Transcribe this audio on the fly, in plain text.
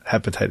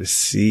hepatitis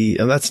C.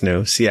 Oh, that's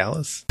new.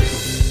 Cialis.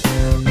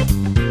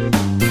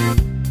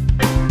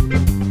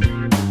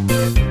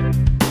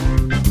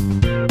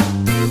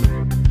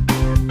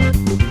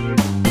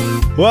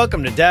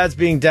 Welcome to Dads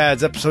Being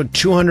Dads, episode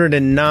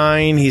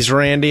 209. He's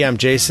Randy. I'm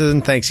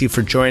Jason. Thanks you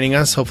for joining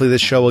us. Hopefully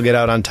this show will get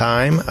out on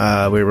time.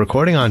 We're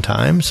recording on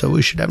time, so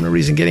we should have no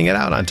reason getting it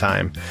out on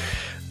time.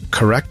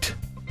 Correct?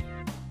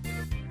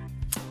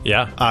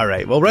 Yeah. All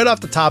right. Well, right off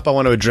the top, I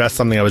want to address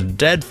something I was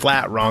dead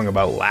flat wrong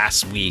about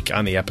last week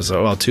on the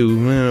episode. Well,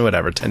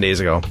 10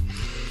 days ago,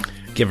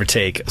 give or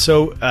take.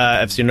 So,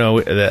 as you know,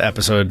 the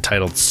episode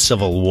titled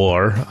Civil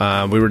War,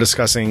 we were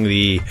discussing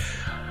the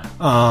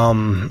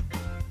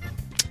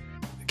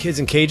kids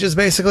in cages,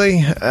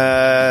 basically.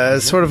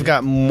 Sort of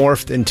got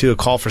morphed into a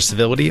call for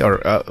civility,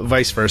 or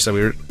vice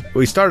versa.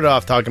 We started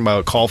off talking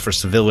about a call for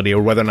civility,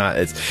 or whether or not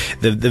it's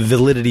the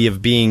validity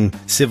of being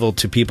civil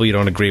to people you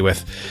don't agree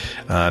with.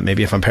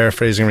 Maybe if I'm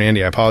paraphrasing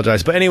Randy, I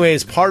apologize. But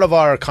anyways, part of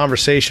our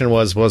conversation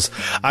was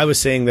I was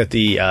saying that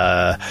the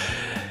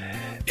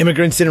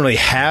immigrants didn't really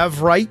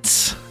have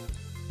rights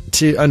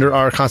under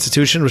our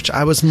Constitution, which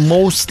I was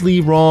mostly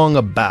wrong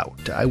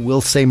about. I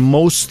will say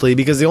mostly,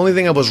 because the only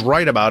thing I was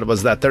right about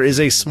was that there is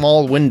a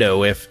small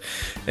window if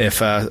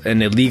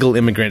an illegal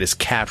immigrant is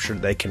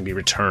captured, they can be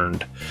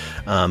returned.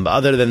 But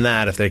other than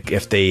that,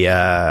 if they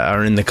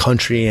are in the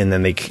country and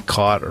then they get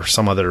caught or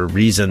some other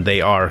reason,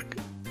 they are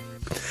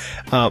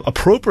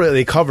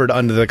appropriately covered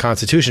under the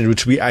Constitution,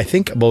 which I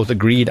think both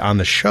agreed on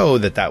the show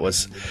that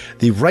was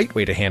the right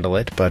way to handle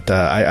it. But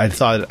I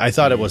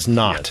thought it was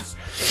not.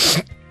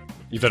 Yes.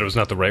 You thought it was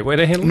not the right way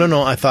to handle it?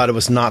 No, I thought it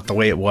was not the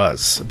way it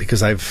was,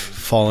 because I've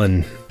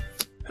fallen...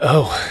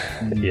 Oh,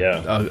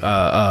 yeah.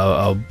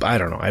 I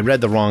don't know. I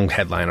read the wrong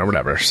headline or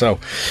whatever.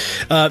 So,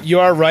 you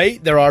are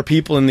right. There are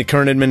people in the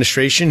current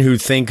administration who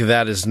think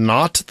that is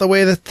not the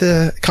way that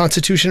the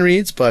Constitution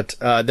reads, but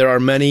there are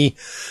many,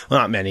 well,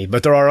 not many,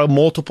 but there are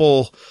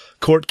multiple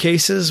court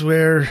cases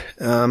where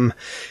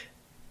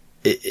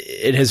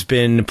it has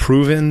been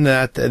proven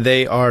that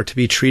they are to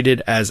be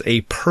treated as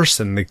a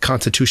person. The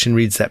Constitution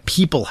reads that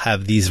people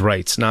have these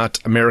rights, not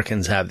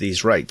Americans have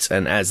these rights.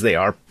 And as they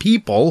are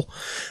people,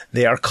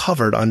 they are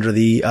covered under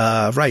the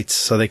rights.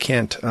 So they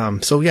can't.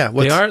 So yeah,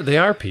 they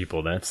are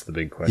people. That's the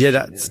big question.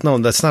 Yeah, that's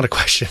not a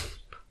question.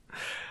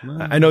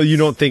 I know you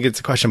don't think it's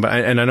a question, but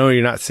I know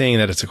you're not saying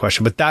that it's a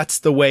question. But that's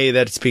the way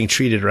that it's being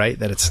treated, right?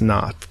 That it's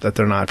not. That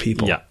they're not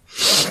people. Yeah.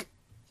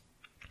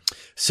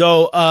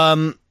 So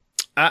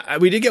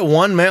we did get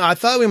one mail. I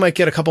thought we might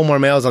get a couple more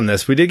mails on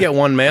this. We did get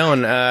one mail,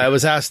 and I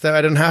was asked that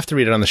I didn't have to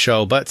read it on the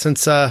show. But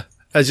since, as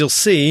you'll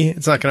see,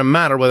 it's not going to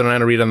matter whether or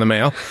not I read on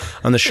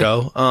the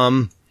show.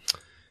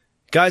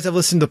 Guys, I've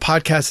listened to the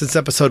podcast since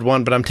episode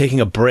 1, but I'm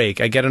taking a break.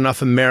 I get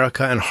enough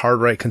America and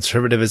hard right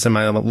conservatism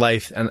in my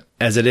life and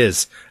as it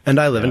is, and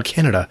I live in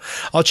Canada.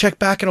 I'll check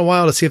back in a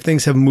while to see if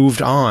things have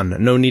moved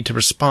on. No need to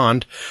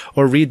respond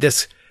or read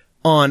this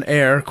on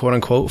air, quote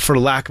unquote, for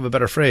lack of a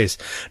better phrase.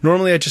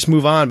 Normally I just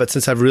move on, but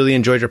since I've really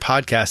enjoyed your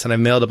podcast and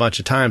I've mailed a bunch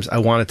of times, I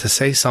wanted to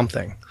say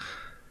something.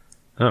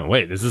 Oh,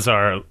 wait, this is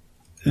our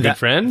good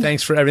friend?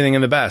 Thanks for everything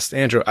and the best,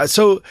 Andrew.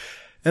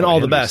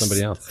 All the best.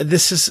 Somebody else.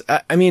 This is,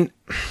 I mean,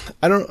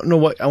 I don't know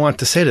what I want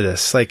to say to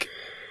this. Like,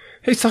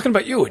 hey, he's talking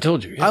about you. I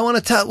told you. Yeah. I want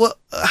to tell, well,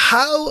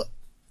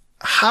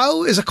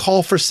 how is a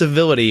call for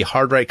civility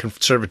hard right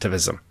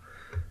conservatism?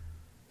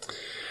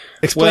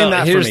 Explain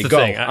that for me. Go.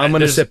 I'm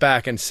going to sit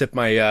back and sip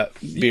my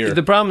beer.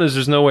 The problem is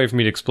there's no way for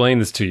me to explain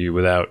this to you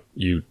without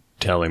you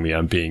telling me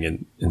I'm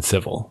being in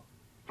civil.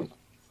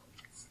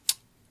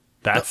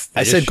 I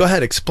said, go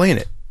ahead, explain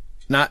it.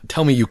 Not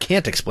tell me you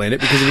can't explain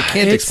it, because if you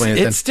can't explain it,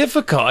 then it's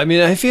difficult. I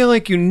mean, I feel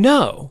like you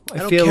know. I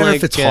don't care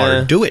if it's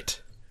hard. Do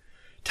it.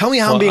 Tell me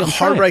how I'm being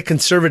hard right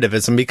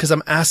conservatism, because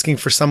I'm asking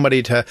for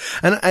somebody to.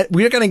 And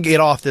we're going to get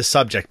off this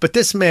subject, but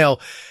this mail.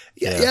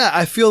 Yeah,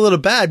 I feel a little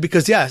bad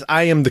because, yes,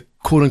 I am the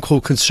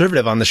quote-unquote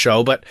conservative on the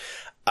show, but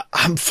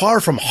I'm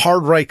far from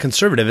hard-right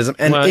conservatism.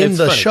 And in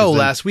the show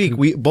last week,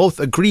 we both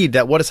agreed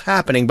that what is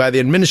happening by the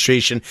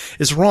administration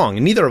is wrong.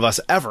 And neither of us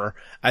ever,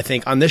 I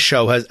think, on this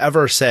show has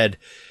ever said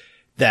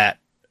that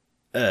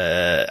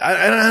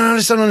I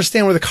just don't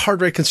understand where the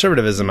hard-right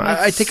conservatism.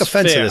 I take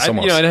offense to this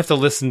almost. I'd have to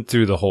listen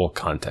through the whole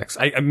context.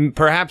 I mean,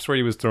 perhaps where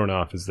he was thrown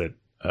off is that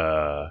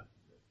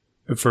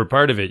for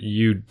part of it,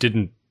 you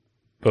didn't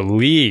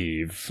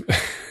believe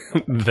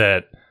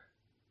that,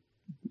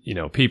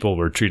 people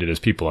were treated as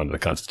people under the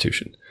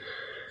Constitution,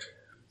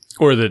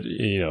 or that,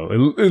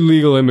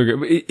 illegal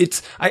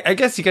immigrant. I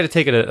guess you got to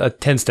take it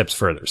 10 steps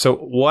further. So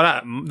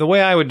the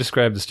way I would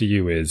describe this to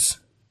you is,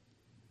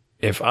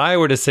 if I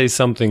were to say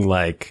something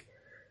like,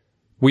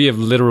 we have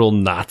literal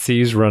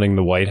Nazis running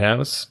the White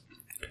House,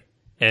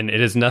 and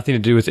it has nothing to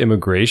do with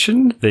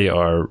immigration, they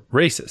are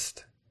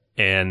racist,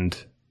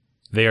 and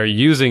they are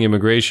using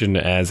immigration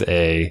as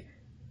a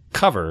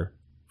cover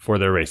for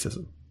their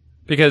racism.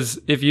 Because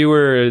if you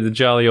were the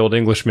jolly old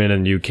Englishman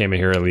and you came in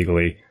here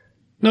illegally,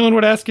 no one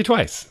would ask you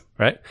twice,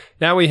 right?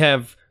 Now we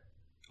have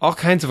all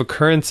kinds of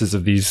occurrences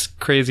of these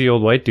crazy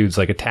old white dudes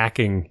like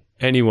attacking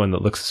anyone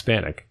that looks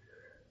Hispanic.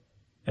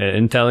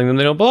 and telling them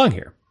they don't belong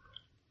here.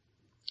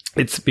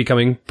 It's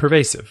becoming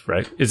pervasive,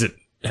 right? Is it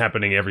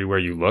happening everywhere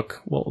you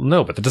look? Well,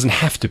 no, but that doesn't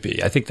have to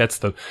be. I think that's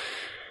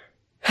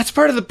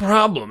part of the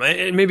problem.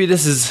 And maybe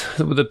this is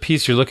the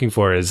piece you're looking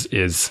for is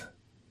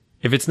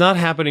if it's not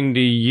happening to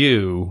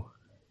you,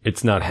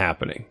 it's not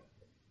happening.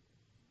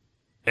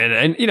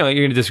 And you're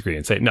going to disagree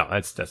and say, no,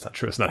 that's not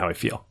true. It's not how I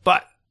feel.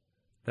 But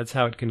that's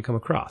how it can come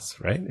across,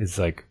 right? It's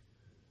like,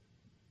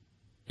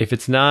 if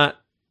it's not,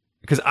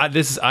 because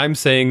I'm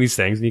saying these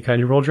things and you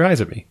kind of rolled your eyes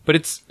at me, but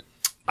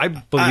I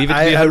believe it to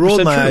be 100% I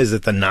rolled my true. eyes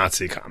at the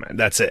Nazi comment.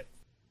 That's it.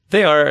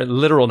 They are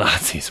literal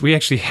Nazis. We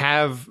actually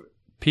have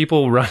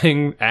people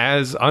running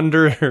as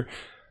under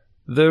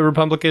the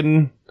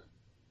Republican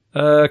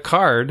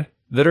card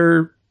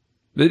so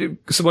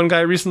one guy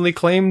recently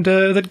claimed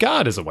that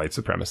God is a white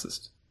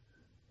supremacist.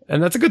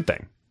 And that's a good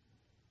thing.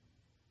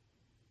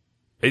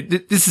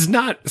 This is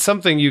not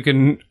something you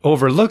can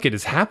overlook. It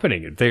is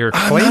happening. They are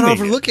claiming I'm not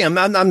overlooking. I'm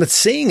not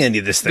saying any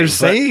of this thing. They're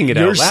saying it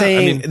out loud. You're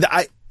saying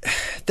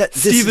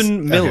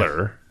Stephen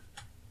Miller,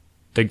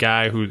 the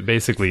guy who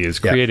basically is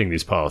creating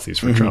these policies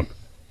for Trump,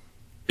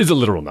 is a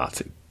literal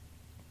Nazi.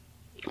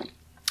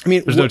 I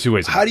mean, there's no two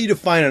ways. How do you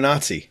define a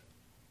Nazi?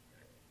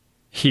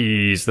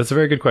 That's a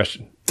very good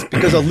question.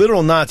 Because a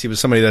literal Nazi was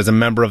somebody that's a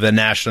member of the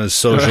Nationalist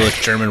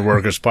Socialist German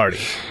Workers' Party.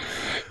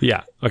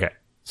 Yeah. Okay.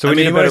 So we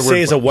need a better word. Say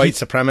he's a white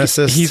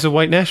supremacist. He's a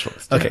white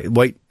nationalist. Okay,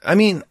 white. I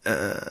mean,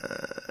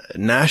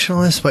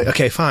 nationalist.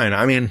 Okay, fine.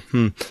 I mean,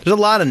 there's a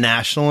lot of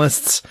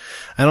nationalists.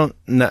 I don't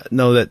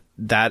know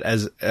that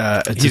as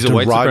he's a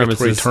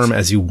derogatory term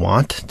as you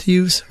want to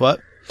use. What?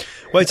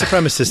 White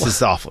supremacist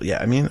is awful. Yeah.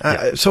 I mean,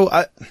 I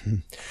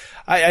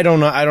don't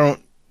know. I don't.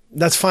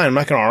 That's fine. I'm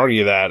not going to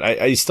argue that.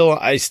 I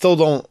still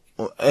don't.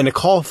 And a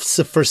call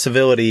for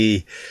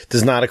civility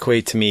does not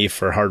equate to me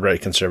for hard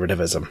right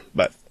conservatism,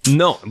 but.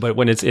 No, but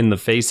when it's in the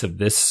face of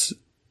this,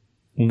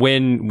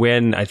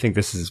 when I think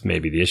this is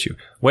maybe the issue,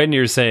 when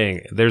you're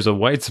saying there's a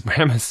white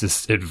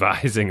supremacist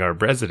advising our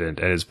president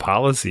and his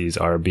policies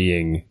are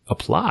being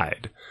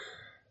applied,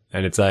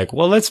 and it's like,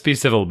 well, let's be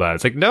civil about it.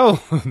 It's like,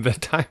 no, the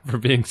time for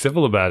being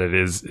civil about it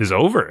is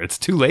over. It's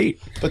too late.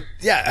 But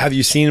yeah, have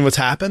you seen what's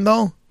happened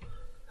though?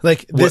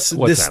 Like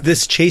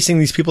this chasing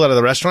these people out of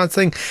the restaurants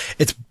thing,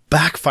 it's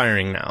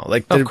backfiring now.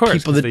 Like of course,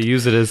 people that they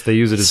use it as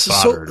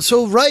fodder.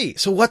 So right.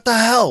 So what the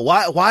hell?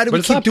 Why do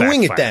we keep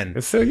doing it then?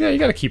 So yeah, you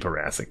got to keep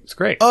harassing. It's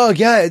great. Oh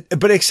yeah,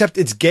 but except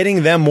it's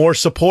getting them more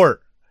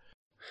support.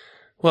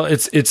 Well,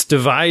 it's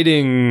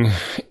dividing.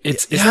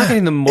 It's not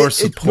getting them more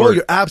support. No,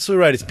 you're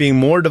absolutely right. It's being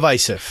more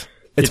divisive.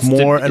 It's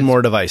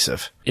more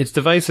divisive. It's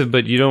divisive,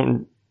 but you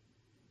don't.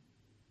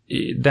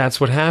 That's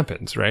what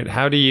happens, right?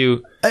 How do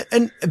you?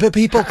 But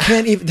people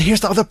can't even. Here's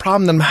the other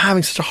problem that I'm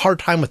having such a hard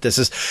time with this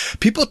is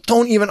people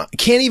can't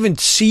even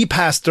see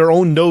past their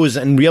own nose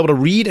and be able to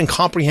read and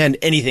comprehend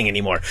anything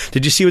anymore.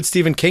 Did you see what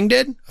Stephen King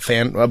did?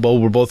 Well,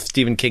 we're both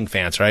Stephen King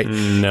fans, right?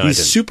 No,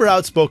 he's super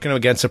outspoken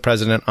against the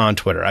president on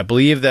Twitter. I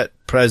believe that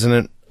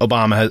President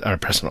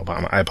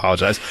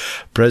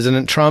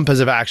Trump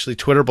has actually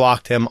Twitter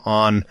blocked him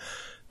on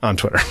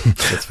Twitter.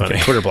 That's funny.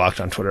 Okay, Twitter blocked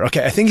on Twitter.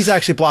 Okay, I think he's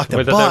actually blocked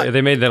him.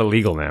 They made that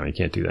illegal now. You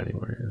can't do that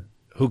anymore. Yeah.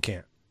 Who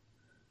can't?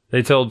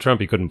 They told Trump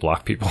he couldn't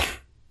block people.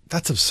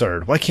 That's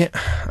absurd. Why can't?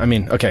 I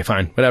mean, okay,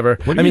 fine, whatever.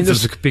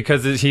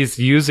 Because he's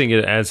using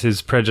it as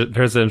his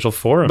presidential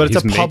forum. But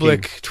it's a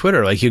public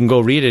Twitter. Like you can go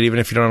read it even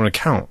if you don't have an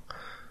account.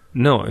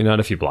 No, not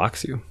if he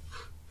blocks you.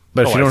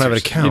 But if you don't have an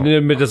account,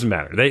 it doesn't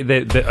matter.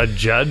 A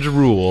judge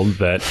ruled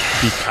that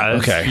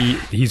because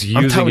he's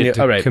using it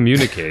to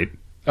communicate.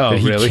 Oh,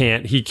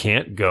 really? He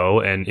can't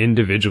go and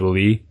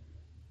individually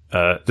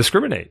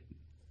discriminate.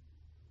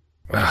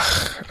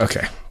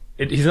 Okay.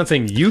 He's not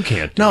saying you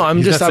can't. No,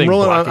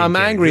 I'm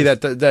angry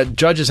that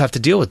judges have to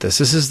deal with this.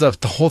 This is the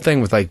whole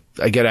thing with like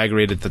I get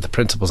aggravated that the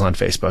principal's on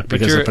Facebook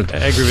because you're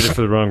aggravated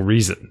for the wrong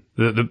reason.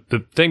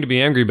 The thing to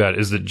be angry about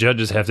is that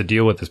judges have to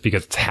deal with this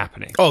because it's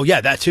happening. Oh yeah,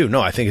 that too. No,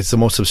 I think it's the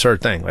most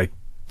absurd thing. Like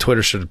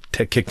Twitter should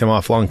have kicked him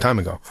off a long time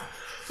ago.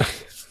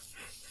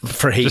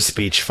 For hate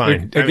speech,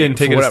 fine. Again,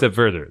 take it a step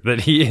further.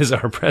 That he is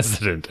our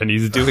president and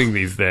he's doing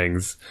these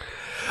things.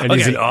 And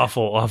he's an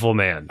awful, awful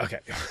man.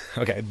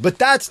 Okay. But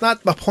that's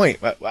not the point.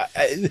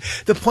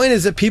 The point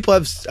is that people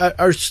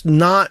are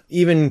not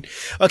even...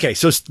 Okay,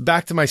 so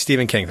back to my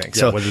Stephen King thing.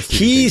 So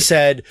he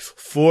said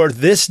for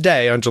this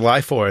day on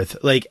July 4th,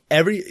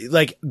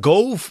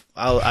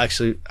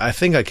 I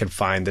think I can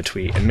find the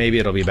tweet and maybe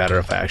it'll be better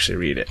if I actually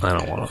read it. I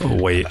don't want to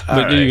wait.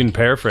 But you can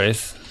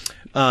paraphrase.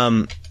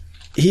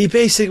 He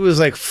basically was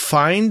like,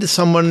 find a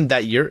friend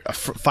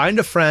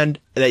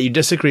that you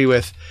disagree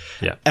with,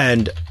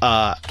 and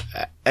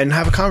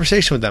have a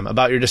conversation with them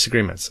about your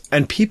disagreements.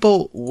 And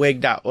people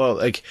wigged out. Well,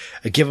 like,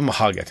 give him a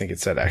hug. I think it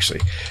said actually,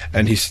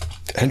 and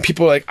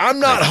people were like, I'm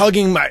not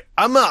hugging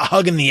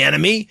the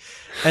enemy,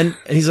 and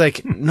he's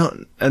like,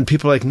 no, and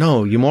people are like,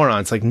 no, you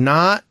moron. It's like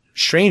not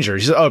stranger.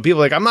 He said, people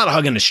are like, I'm not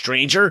hugging a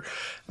stranger.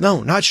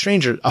 No, not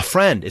stranger, a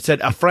friend. It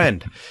said a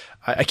friend.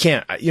 I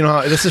can't,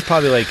 this is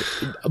probably like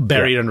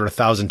buried under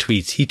 1,000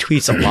 tweets. He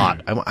tweets a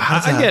lot.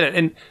 I get it.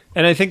 And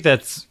I think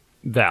that's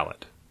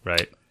valid.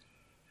 right?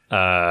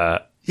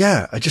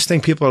 Yeah, I just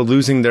think people are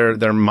losing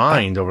their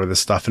mind over this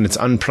stuff, and it's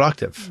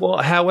unproductive. Well,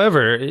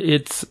 however,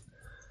 it's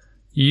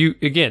you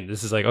again.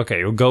 This is like, okay,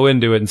 you'll go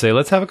into it and say,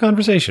 let's have a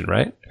conversation,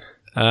 right?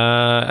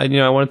 And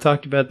I want to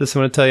talk to you about this. I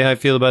want to tell you how I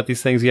feel about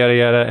these things, yada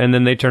yada. And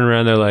then they turn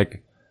around, they're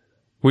like,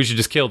 we should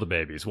just kill the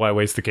babies. Why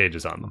waste the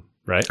cages on them,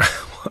 right?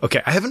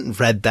 Okay, I haven't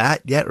read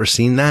that yet or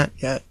seen that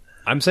yet.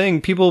 I'm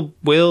saying people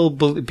do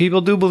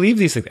believe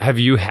these things. Have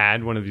you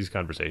had one of these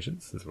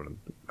conversations? This is what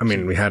I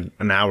mean, we had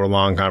an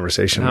hour-long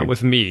conversation. Not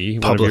with me,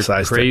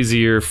 publicized one of your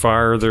crazier,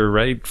 farther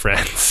right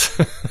friends.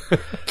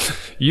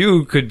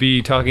 You could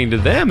be talking to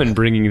them and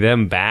bringing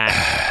them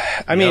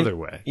back the other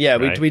way. Yeah,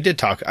 right? we did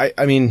talk.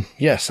 I mean,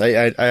 yes,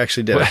 I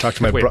actually did. I talked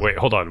to my brother. Wait,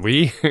 hold on.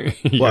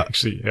 You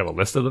actually have a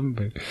list of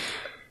them?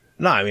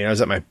 No, I mean,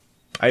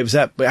 I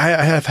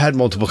have had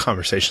multiple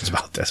conversations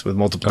about this with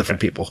multiple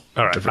different people.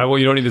 All right. Well,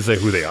 you don't need to say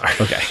who they are.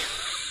 Okay.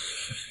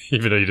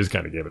 Even though you just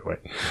kind of gave it away.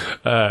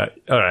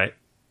 All right.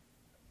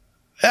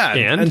 Yeah.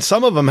 And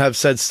some of them have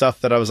said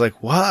stuff that I was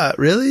like, what?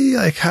 Really?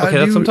 Like, how okay,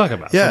 that's what I'm talking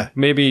about. Yeah. So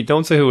maybe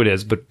don't say who it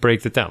is, but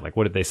break it down. Like,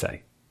 what did they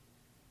say?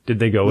 Did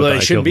they go with the I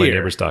killed my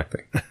neighbor's dog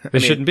thing? They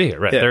shouldn't be here.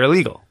 Right. Yeah. They're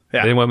illegal.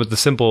 Yeah. They went with the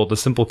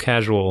simple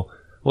casual,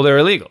 well, they're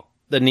illegal.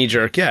 The knee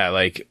jerk. Yeah.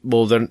 like,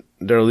 well, they're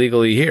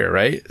illegally here,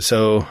 right?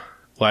 So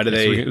why do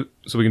they...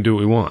 So we can do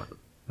what we want.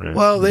 Right?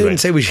 Well, they didn't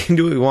say we can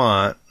do what we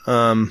want.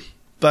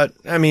 But,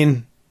 I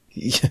mean,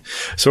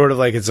 sort of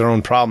like it's their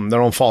own problem,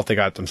 their own fault they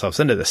got themselves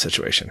into this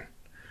situation.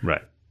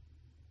 Right.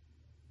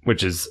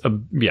 Which is, a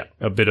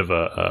bit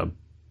of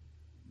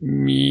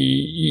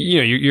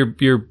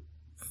you're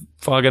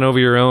fogging over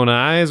your own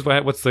eyes.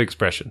 What's the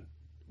expression?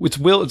 It's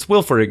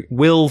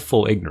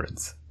willful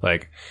ignorance.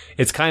 Like,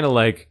 it's kind of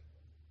like,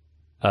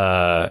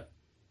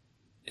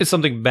 if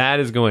something bad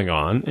is going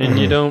on and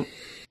you don't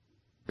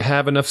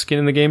have enough skin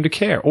in the game to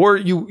care, or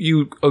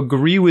you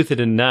agree with it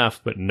enough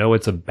but know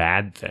it's a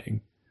bad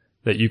thing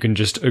that you can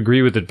just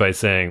agree with it by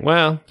saying,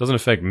 well, it doesn't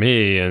affect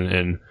me,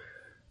 and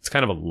it's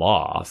kind of a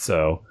law,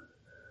 so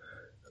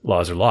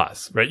laws are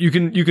laws, right? You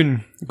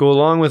can go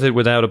along with it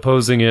without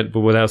opposing it, but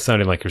without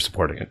sounding like you're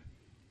supporting it.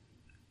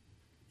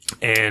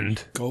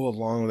 And go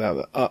along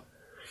without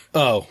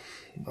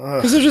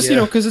because they're just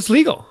because it's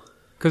legal,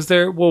 because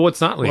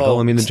what's not legal?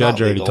 I mean, the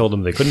judge already told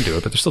them they couldn't do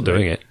it, but they're still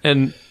doing it.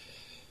 And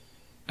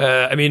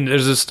I mean,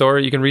 there's a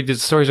story, you can read,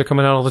 these stories are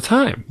coming out all the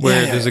time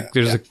where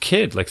there's a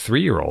kid, like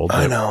 3-year-old,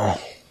 I know,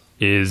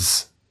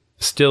 is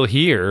still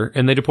here,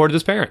 and they deported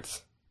his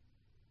parents.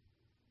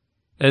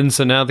 And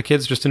so now the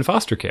kid's just in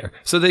foster care.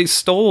 So they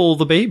stole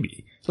the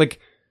baby. Like,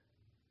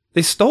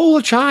 they stole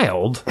a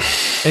child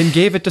and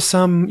gave it to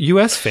some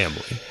U.S.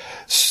 family.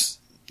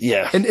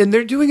 Yeah. And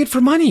they're doing it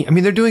for money. I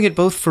mean, they're doing it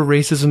both for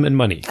racism and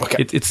money.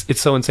 Okay. It's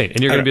so insane.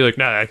 And you're going to be like,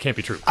 nah, that can't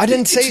be true. I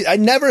didn't say, I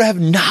never have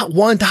not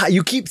one time.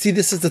 You keep, see,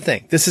 this is the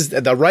thing. This is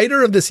the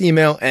writer of this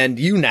email and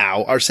you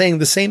now are saying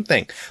the same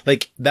thing.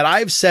 Like, that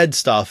I've said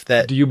stuff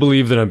that. Do you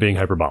believe that I'm being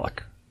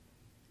hyperbolic?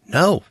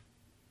 No. Okay.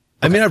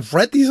 I mean, I've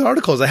read these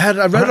articles. I read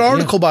an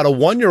article about a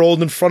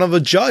 1-year-old in front of a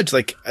judge.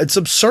 Like, it's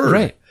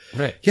absurd.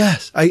 Right.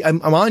 Yes.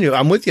 I'm on you.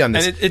 I'm with you on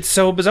this. And it's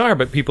so bizarre,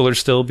 but people are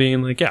still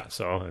being like, yeah,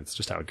 so it's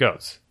just how it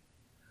goes.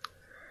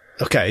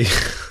 Okay.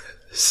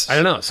 I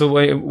don't know. So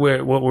where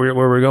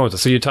we're going with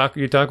this? So you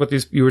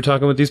were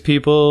talking with these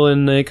people,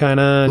 and they kind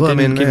of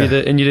didn't give you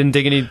the, and you didn't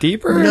dig any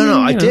deeper.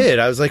 No, I did.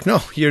 I was like, no,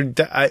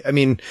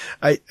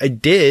 I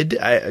did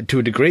to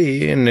a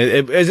degree, and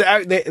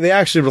they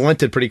actually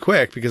relented pretty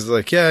quick because they're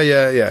like,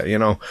 yeah,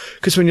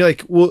 because when you're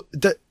like, well,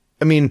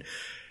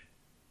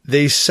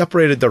 they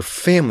separated their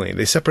family,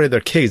 they separated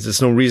their kids.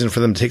 There's no reason for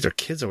them to take their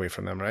kids away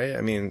from them, right?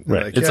 I mean,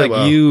 right.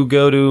 Like, you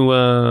go to,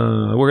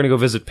 we're gonna go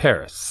visit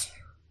Paris.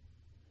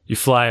 You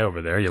fly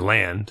over there, you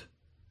land,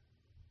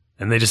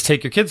 and they just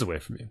take your kids away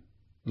from you,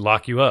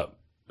 lock you up,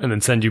 and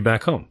then send you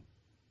back home.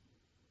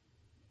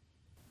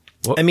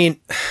 Well, I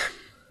mean,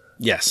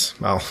 yes.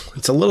 Well,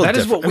 it's a little. That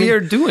is what we are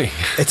doing.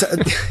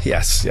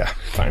 Yes. Yeah.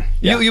 Fine.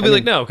 Yeah, you'll be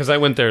like, no, because I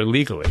went there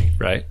legally,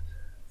 right?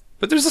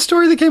 But there's a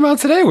story that came out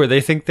today where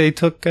they think they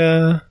took,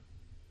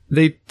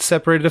 they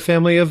separated a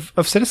family of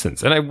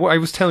citizens, and I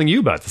was telling you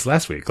about this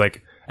last week,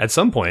 like. At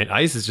some point,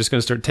 ICE is just going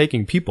to start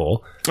taking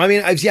people. I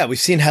mean, we've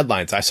seen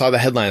headlines. I saw the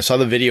headline. I saw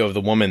the video of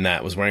the woman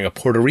that was wearing a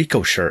Puerto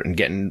Rico shirt and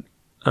getting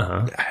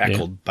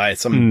heckled by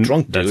some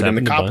drunk dude. And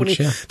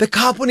the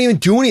cop wouldn't even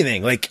do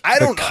anything. Like,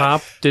 The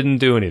cop didn't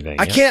do anything.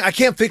 I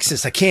can't fix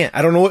this. I can't.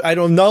 I don't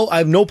know. I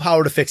have no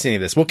power to fix any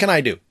of this. What can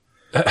I do?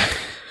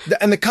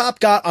 And the cop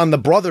got on the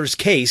brother's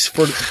case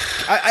for,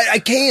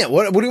 I can't.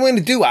 What do you want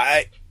to do?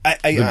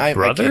 The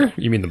brother?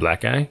 You mean the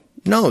black guy?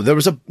 No, there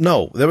was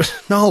no.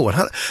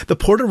 The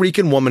Puerto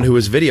Rican woman who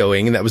was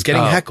videoing and that was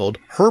getting heckled,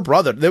 her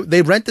brother,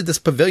 they rented this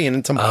pavilion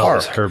in some park. It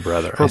was her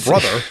brother. Her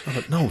brother.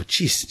 No,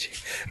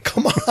 jeez.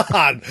 Come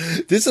on.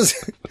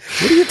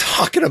 What are you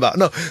talking about?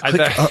 No,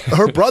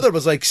 her brother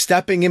was like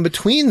stepping in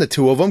between the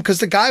two of them because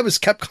the guy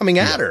kept coming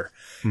at her.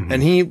 Mm-hmm.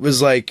 And he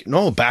was like,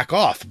 no, back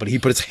off. But he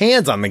put his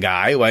hands on the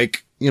guy,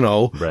 like,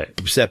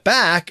 step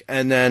back.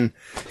 And then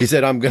he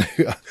said, I'm going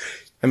to,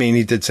 I mean,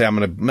 he did say, I'm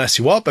going to mess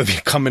you up if you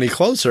come any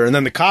closer. And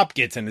then the cop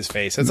gets in his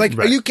face. It's like,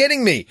 Are you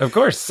kidding me? Of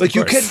course. Like,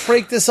 you could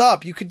break this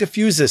up. You could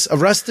diffuse this.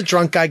 Arrest the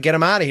drunk guy. Get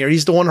him out of here.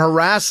 He's the one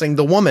harassing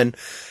the woman.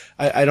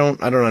 I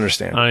don't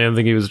understand. I don't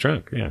think he was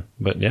drunk. Yeah.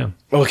 But yeah.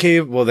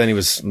 Okay. Well, then he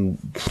was,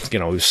 he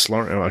was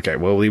slurring. Okay.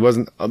 Well, he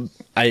wasn't.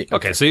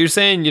 Okay. So you're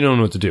saying you don't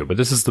know what to do, but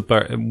this is the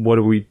part. What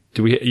do we,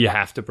 you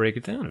have to break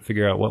it down and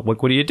figure out what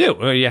do you do?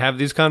 Well, you have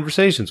these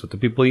conversations with the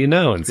people you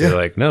know and say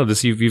like, no,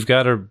 this, you've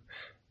got to,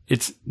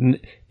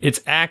 it's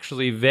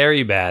actually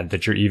very bad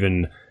that you're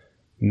even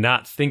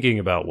not thinking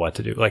about what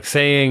to do. Like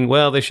saying,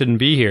 well, they shouldn't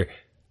be here.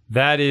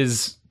 That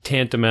is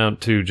tantamount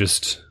to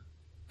just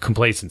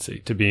complacency,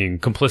 to being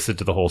complicit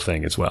to the whole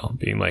thing as well.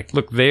 Being like,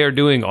 look, they are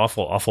doing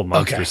awful,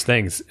 monstrous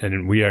things,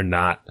 and we are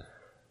not.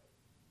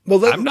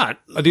 Well, I'm not.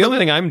 The only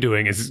thing I'm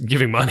doing is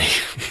giving money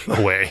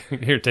away.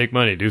 Here, take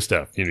money, do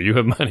stuff. You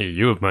have money.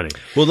 You have money.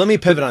 Well, let me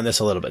pivot on this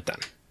a little bit then.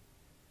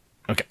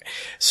 Okay.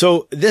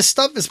 So this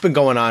stuff has been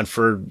going on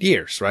for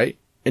years, right?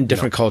 In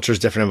different cultures,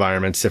 different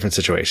environments, different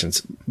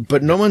situations.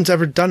 But no one's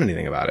ever done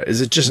anything about it. Is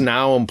it just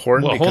now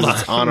important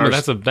because it's on our...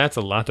 That's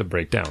a lot to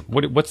break down.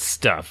 What's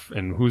stuff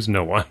and who's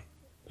no one?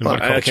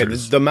 Okay,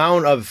 the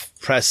amount of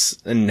press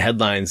and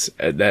headlines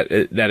that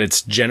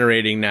it's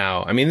generating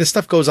now. I mean, this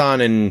stuff goes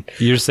on in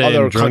You're saying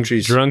other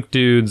countries. Drunk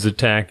dudes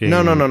attacking. No.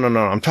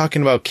 I'm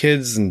talking about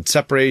kids and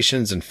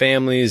separations and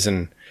families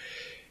and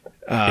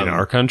in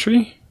our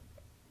country.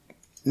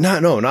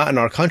 Not in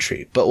our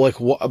country. But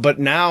but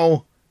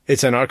now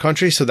it's in our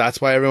country, so that's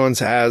why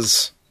everyone's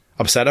as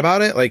upset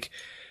about it. Like,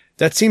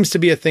 that seems to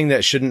be a thing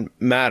that shouldn't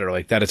matter.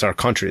 Like, that it's our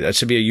country. That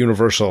should be a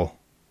universal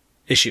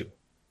issue.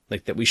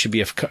 Like, that we should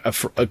be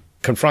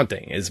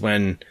confronting is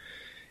when,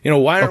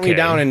 why aren't we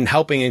down and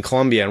helping in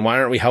Colombia? And why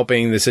aren't we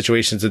helping the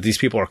situations that these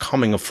people are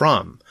coming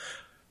from?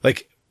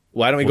 Like,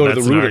 why don't we go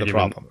to the root of the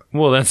problem?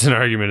 Well, that's an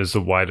argument as to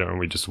why don't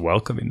we just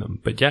welcoming them?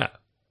 But yeah,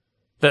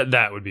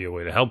 that would be a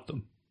way to help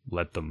them.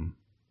 Let them.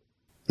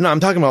 No,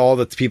 I'm talking about all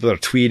the people that are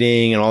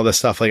tweeting and all this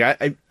stuff.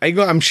 Like,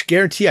 I'm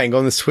guarantee I can go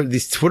on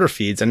these Twitter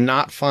feeds and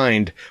not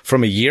find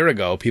from a year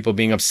ago people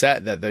being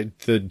upset that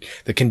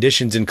the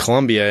conditions in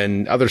Colombia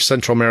and other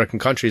Central American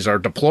countries are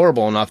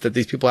deplorable enough that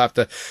these people have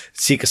to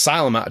seek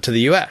asylum out to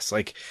the U.S.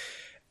 Like,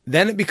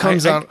 then it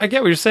becomes I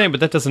get what you're saying,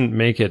 but that doesn't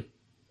make it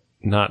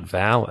not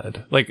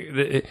valid. Like,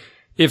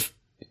 if.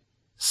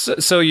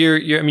 So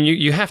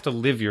you have to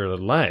live your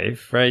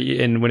life, right?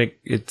 And when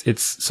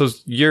it's so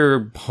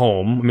you're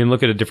home. I mean,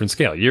 look at a different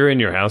scale. You're in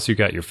your house. You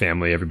got your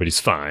family. Everybody's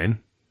fine.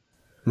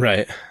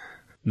 Right.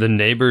 The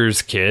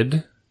neighbor's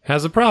kid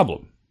has a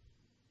problem.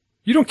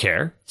 You don't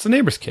care. It's the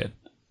neighbor's kid.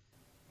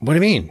 What do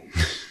you mean?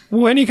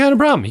 Well, any kind of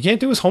problem. He can't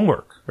do his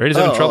homework, right? He's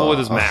having trouble with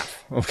his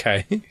math.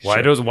 Okay.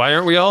 Why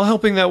aren't we all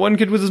helping that one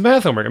kid with his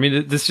math homework? I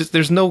mean,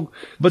 there's not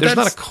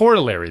a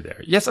corollary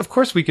there. Yes, of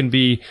course we can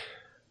be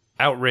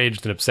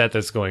outraged and upset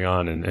that's going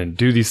on and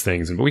do these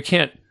things, but we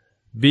can't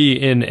be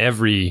in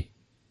every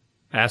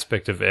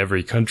aspect of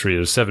every country.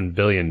 There's 7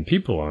 billion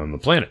people on the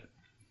planet.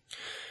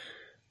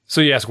 So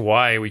you ask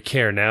why we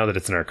care now that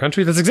it's in our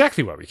country. That's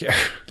exactly why we care.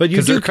 But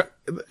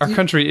our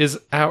country is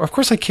of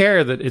course I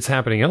care that it's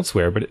happening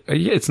elsewhere, but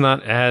it's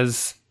not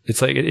as,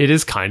 it's like, it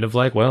is kind of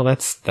like, well,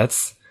 that's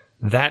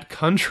that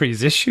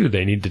country's issue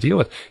they need to deal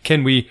with.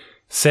 Can we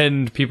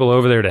send people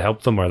over there to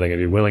help them? Are they going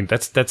to be willing?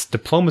 That's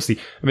diplomacy.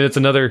 I mean, it's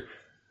another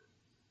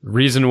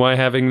reason why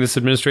having this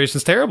administration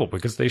is terrible,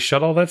 because they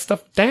shut all that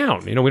stuff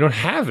down. We don't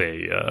have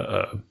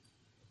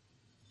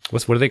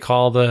what do they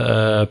call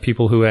the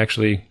people who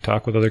actually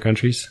talk with other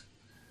countries?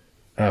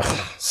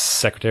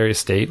 Secretary of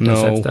State and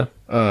that stuff?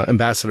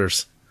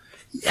 Ambassadors.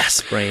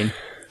 Yes, brain.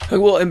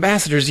 Well,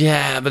 ambassadors,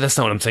 yeah, but that's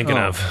not what I'm thinking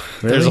of.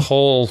 Really? There's a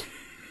whole...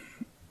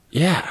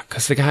 Yeah,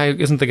 because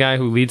isn't the guy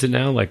who leads it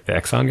now, like the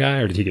Exxon guy,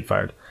 or did he get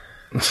fired?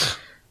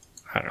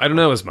 I don't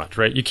know as much,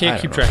 right? You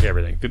can't keep track of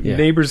everything. The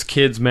neighbor's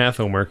kid's math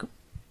homework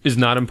is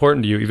not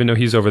important to you, even though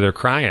he's over there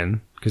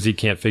crying because he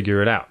can't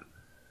figure it out.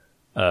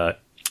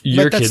 But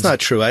that's not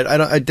true.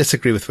 I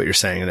disagree with what you're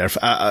saying there.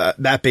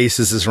 That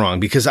basis is wrong,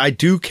 because I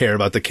do care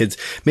about the kids.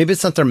 Maybe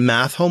it's not their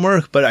math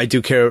homework, but I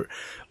do care.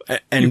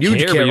 And you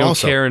care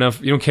also.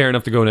 You don't care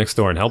enough to go next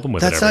door and help them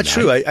with it. That's not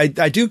true. I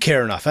do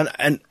care enough,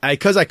 and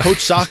because I coach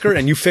soccer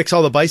and you fix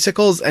all the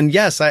bicycles, and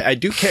yes, I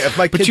do care. If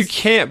my kids, but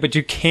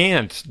you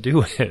can't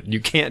do it. You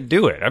can't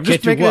do it. I'm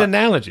just making an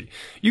analogy.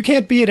 You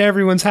can't be at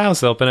everyone's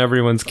house helping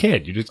everyone's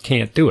kid. You just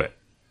can't do it.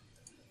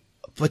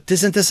 But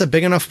isn't this a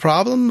big enough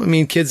problem? I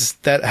mean, kids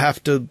that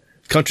have to.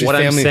 What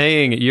I'm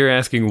saying, you're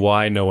asking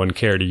why no one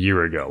cared a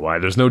year ago, why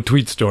there's no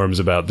tweet storms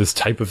about this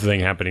type of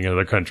thing happening in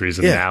other countries,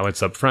 and now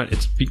it's up front.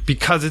 It's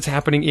because it's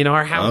happening in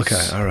our house.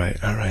 Okay, all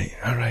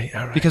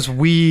right. Because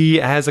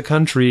we, as a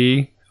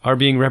country, are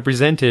being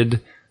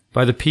represented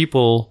by the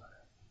people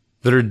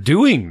that are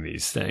doing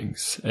these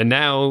things. And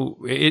now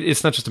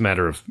it's not just a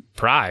matter of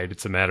pride,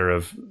 it's a matter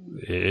of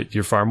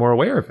you're far more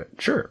aware of it.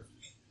 Sure.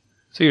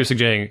 So you're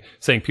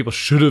saying people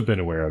should have been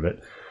aware of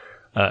it.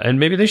 And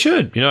maybe they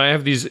should. I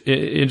have these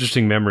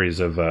interesting memories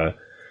of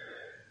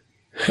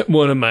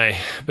one of my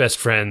best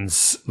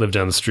friends lived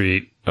down the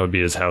street. I would be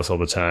at his house all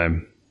the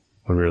time.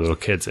 when we were little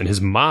kids. And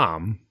his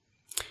mom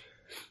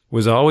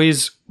was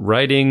always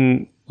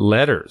writing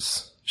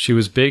letters. She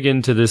was big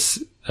into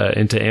this,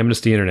 into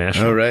Amnesty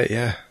International. Oh, right,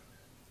 yeah.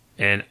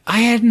 And I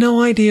had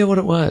no idea what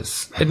it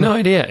was. I had no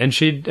idea. And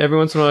she'd, every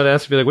once in a while, I'd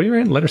ask her, be like, what are you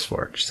writing letters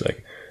for? She's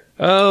like,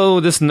 oh,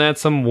 this and that,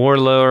 some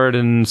warlord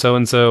and so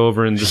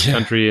over in this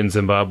country in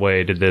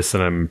Zimbabwe did this,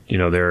 and I'm,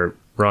 they're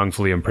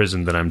wrongfully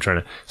imprisoned, and I'm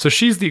trying to. So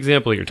she's the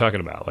example you're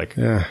talking about. Like,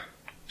 yeah.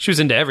 She was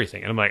into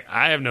everything. And I'm like,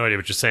 I have no idea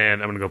what you're saying.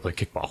 I'm going to go play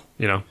kickball.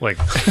 Like.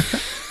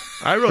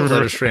 I wrote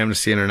letters for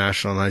Amnesty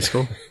International in high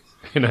school.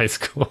 In high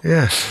school.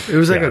 Yeah. It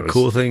was like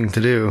cool thing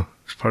to do.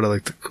 It was part of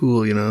like the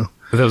cool, That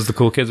was the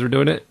cool kids were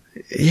doing it?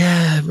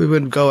 Yeah, we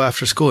would go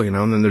after school, and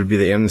then there'd be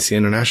the Amnesty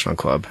International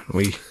Club.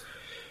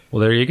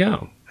 Well, there you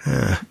go.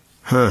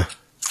 Huh.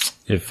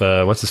 If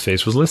what's his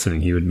face was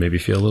listening, he would maybe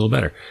feel a little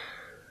better.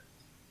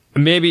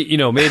 Maybe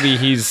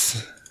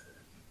he's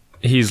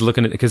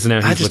looking at, because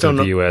now he's looking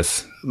at the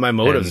U.S. My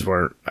motives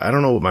weren't. I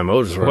don't know what my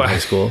motives were in high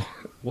school.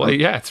 Well,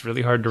 yeah, it's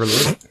really hard to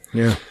relate.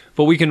 Yeah,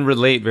 but we can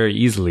relate very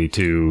easily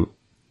to.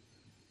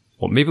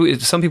 Well, maybe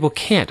some people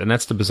can't, and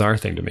that's the bizarre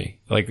thing to me.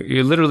 Like,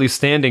 you're literally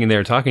standing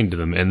there talking to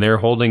them, and they're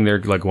holding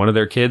like one of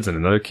their kids and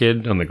another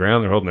kid on the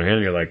ground. They're holding their hand,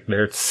 and you're like,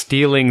 they're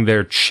stealing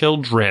their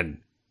children.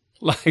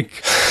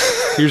 Like,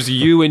 here's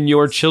you and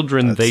your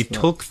children. They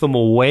took them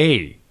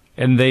away,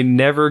 and they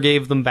never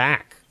gave them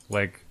back.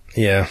 Like,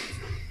 yeah.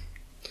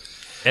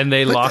 And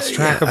they lost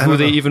track of who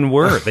they even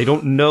were. They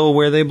don't know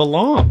where they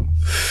belong.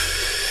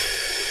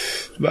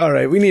 All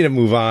right, we need to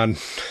move on.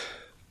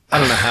 I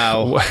don't know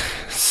how.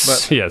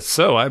 But yeah,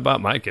 so I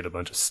bought my kid a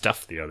bunch of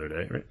stuff the other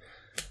day, right?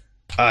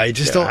 I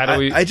just don't. I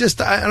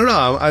don't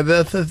know.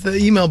 The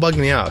email bugged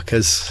me out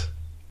because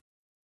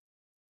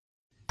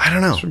I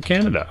don't know. It's from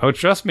Canada. Oh,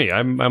 trust me.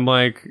 I'm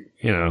like,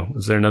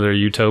 is there another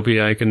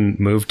utopia I can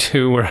move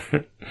to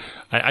where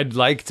I'd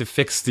like to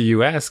fix the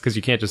U.S. because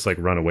you can't just like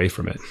run away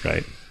from it,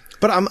 right?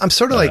 But I'm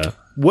sort of like,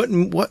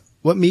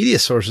 what media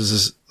sources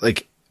is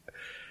like?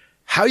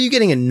 How are you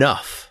getting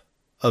enough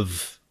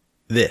of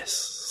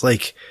this?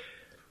 Like.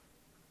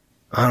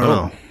 I don't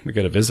know. We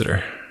got a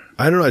visitor.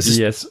 I don't know. It's just,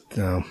 yes.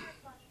 No.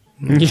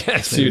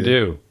 Yes, you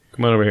do.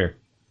 Come on over here.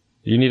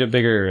 You need a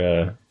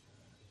bigger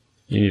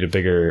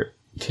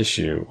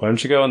tissue. Why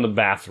don't you go in the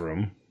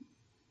bathroom?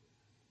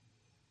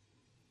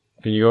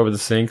 Can you go over the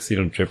sink so you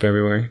don't drip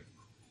everywhere?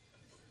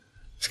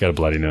 He's got a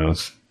bloody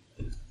nose.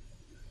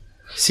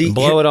 See,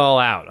 blow it all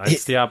out.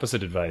 That's the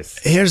opposite advice.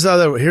 Here's the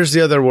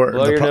other word.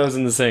 Blow your nose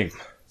in the sink.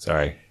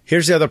 Sorry.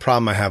 Here's the other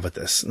problem I have with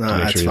this. No,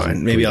 that's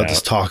fine. Maybe I'll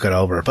just talk it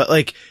over. But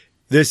like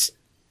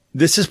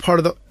this is part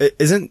of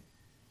the,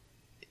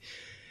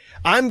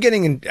 I'm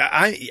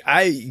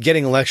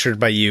getting lectured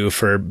by you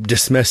for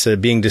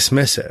being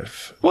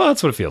dismissive. Well,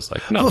 that's what it feels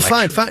like. No,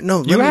 fine. No,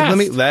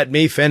 let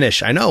me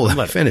finish. I know, let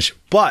me finish.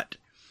 But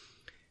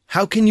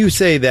how can you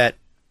say that?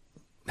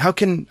 How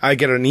can I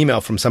get an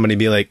email from somebody and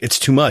be like, it's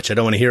too much, I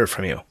don't want to hear it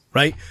from you,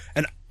 right?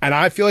 And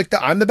I feel like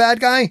I'm the bad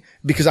guy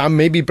because I'm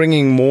maybe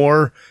bringing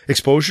more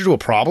exposure to a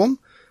problem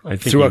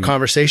through a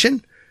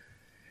conversation.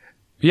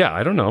 Yeah,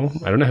 I don't know.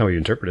 I don't know how you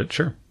interpret it.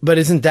 Sure. But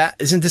isn't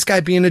this guy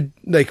being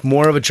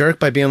more of a jerk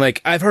by being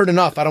like, I've heard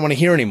enough, I don't want to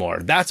hear anymore.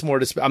 That's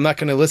more, I'm not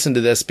going to listen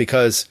to this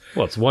because.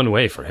 Well, it's one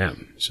way for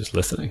him. It's just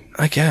listening.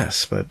 I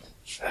guess, but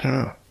I don't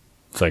know.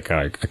 It's like,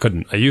 I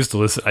couldn't, I used to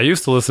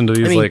listen to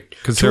these like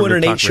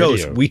conservative 208 talk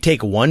shows. Radio. We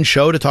take one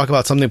show to talk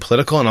about something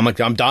political and I'm like,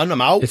 I'm done,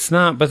 I'm out. It's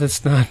not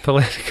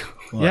political.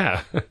 What?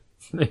 Yeah.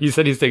 He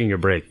said he's taking a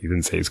break. He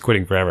didn't say he's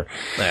quitting forever.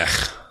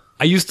 Ugh.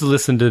 I used to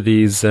listen to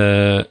these,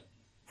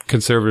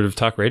 conservative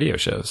talk radio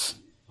shows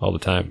all the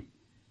time.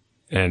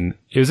 And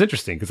it was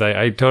interesting because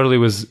I totally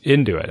was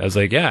into it. I was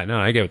like, yeah, no,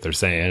 I get what they're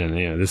saying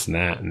and this and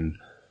that.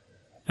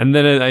 And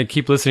then I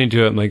keep listening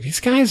to it. I'm like,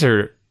 these guys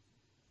are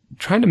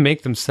trying to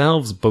make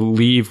themselves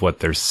believe what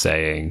they're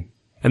saying.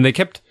 And they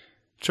kept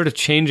sort of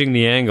changing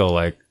the angle.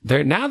 Like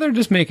they're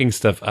just making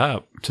stuff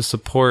up to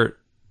support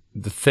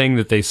the thing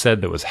that they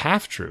said that was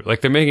half true.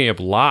 Like they're making up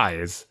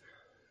lies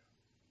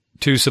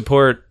to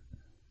support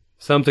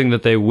something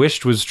that they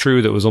wished was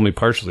true that was only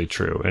partially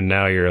true, and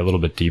now you're a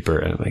little bit deeper.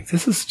 And I'm like,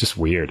 this is just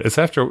weird. It's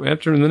after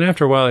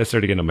a while, I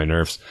started getting on my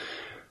nerves,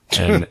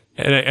 and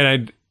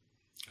I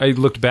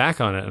looked back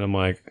on it, and I'm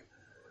like,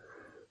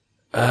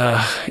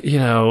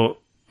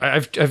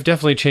 I've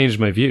definitely changed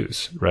my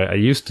views. Right, I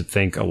used to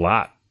think a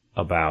lot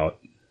about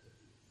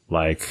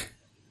like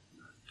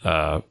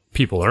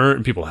people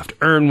have to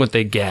earn what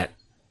they get,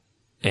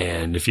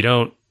 and if you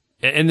don't,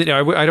 and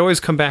I'd always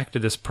come back to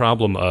this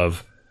problem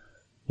of,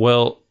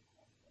 well,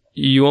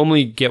 you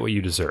only get what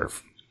you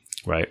deserve,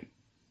 right?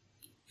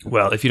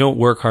 Well, if you don't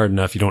work hard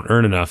enough, you don't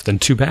earn enough, then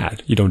too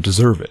bad. You don't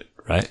deserve it,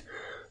 right?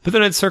 But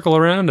then I'd circle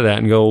around to that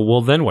and go,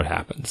 well, then what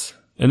happens?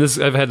 And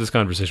I've had this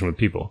conversation with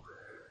people.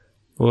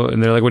 Well,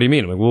 and they're like, what do you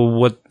mean? I'm like, well,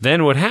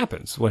 what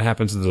happens? What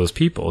happens to those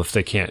people if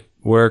they can't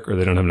work or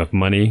they don't have enough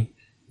money?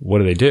 What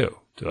do they do?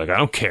 They're like, I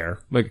don't care.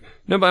 I'm like,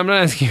 no, but I'm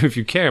not asking you if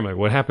you care. I'm like,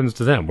 what happens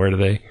to them? Where do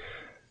they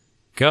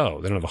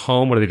go? They don't have a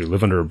home. What do they do?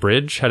 Live under a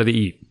bridge? How do they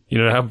eat?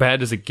 How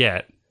bad does it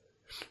get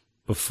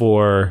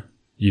before,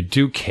 you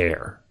do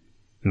care.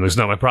 And it's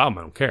not my problem.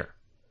 I don't care.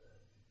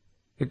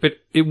 But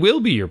it will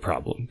be your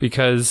problem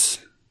because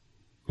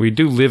we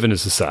do live in a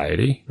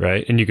society,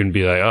 right? And you can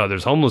be like, oh,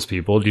 there's homeless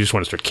people. Do you just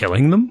want to start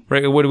killing them?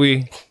 Right? What do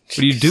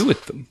you do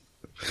with them?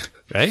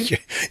 Right?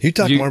 You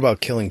talk more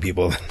about killing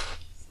people.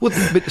 Well,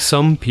 but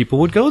some people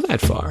would go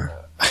that far.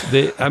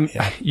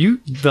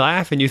 You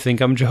laugh and you think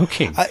I'm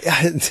joking.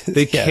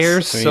 They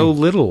care so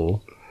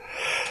little.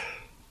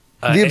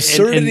 The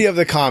absurdity of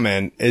the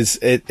comment is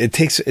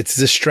it's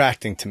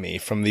distracting to me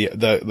from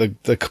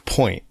the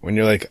point when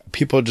you're like,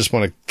 people just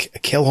want to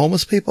kill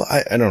homeless people.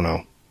 I don't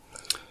know.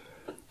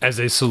 As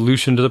a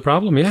solution to the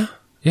problem,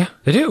 yeah,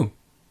 they do.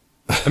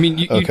 I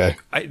mean, okay.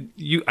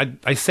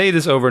 I say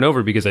this over and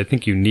over because I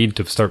think you need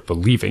to start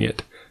believing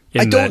it.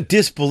 I don't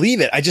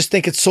disbelieve it. I just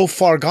think it's so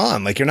far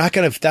gone. Like,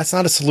 that's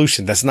not a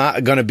solution. That's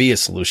not going to be a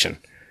solution.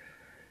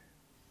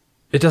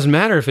 It doesn't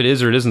matter if it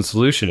is or it isn't a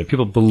solution. If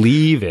people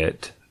believe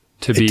it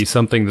to be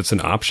something that's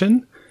an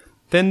option,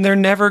 then they're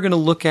never going to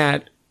look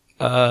at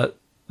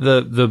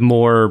the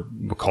more,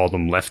 we'll call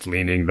them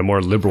left-leaning, the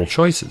more liberal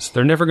choices.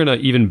 They're never going to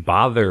even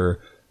bother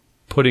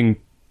putting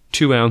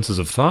 2 ounces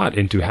of thought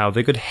into how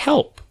they could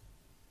help.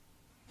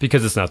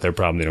 Because it's not their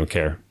problem. They don't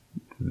care.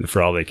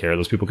 For all they care,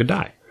 those people could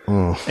die.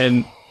 Oh.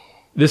 And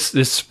this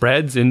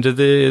spreads into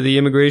the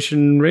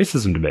immigration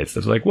racism debates.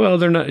 It's like, well,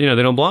 they're not, they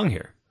don't belong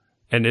here.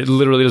 And it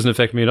literally doesn't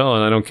affect me at all,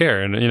 and I don't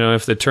care. And,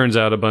 if it turns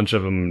out a bunch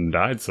of them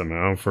died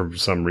somehow for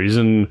some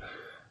reason,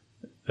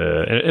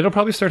 it'll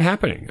probably start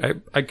happening.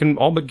 I can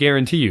all but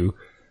guarantee you,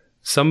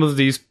 some of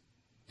these,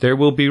 there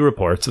will be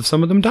reports of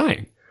some of them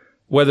dying.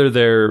 Whether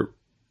they're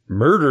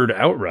murdered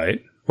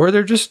outright, or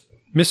they're just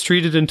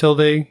mistreated until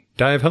they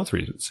die of health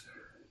reasons.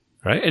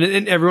 Right?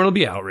 And everyone will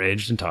be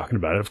outraged and talking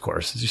about it, of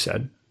course, as you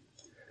said.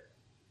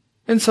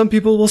 And some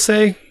people will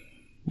say,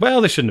 well,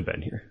 they shouldn't have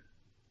been here.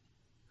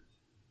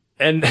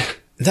 And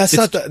that's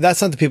not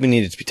the people you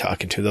needed to be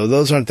talking to, though.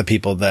 Those aren't the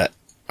people that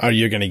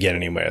you're going to get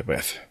anywhere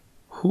with.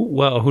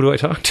 Who do I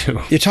talk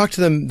to? You talk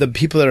to the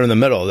people that are in the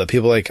middle, the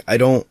people like,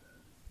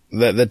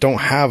 that don't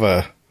have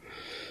a,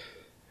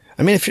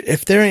 I mean,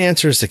 if their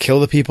answer is to kill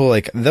the people,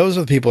 like, those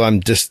are the people I'm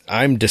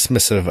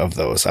dismissive of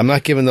those. I'm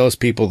not giving those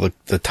people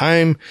the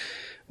time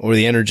or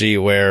the energy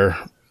where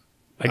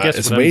I guess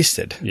it's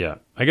wasted. Yeah.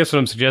 I guess what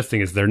I'm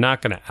suggesting is they're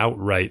not going to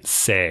outright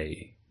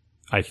say,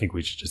 I think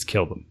we should just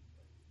kill them.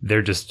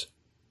 They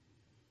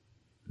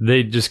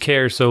just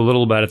care so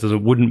little about it that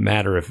it wouldn't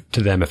matter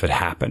to them if it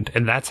happened.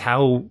 And that's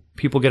how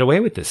people get away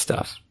with this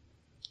stuff.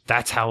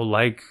 That's how,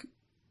 like,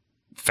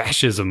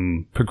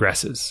 fascism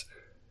progresses.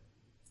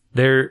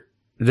 They're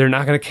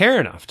not going to care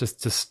enough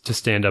to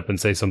stand up and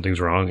say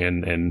something's wrong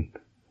and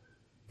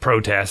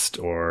protest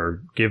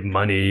or give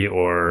money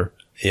or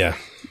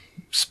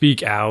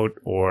speak out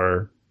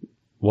or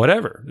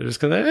whatever. They're just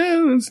going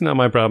to, it's not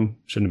my problem.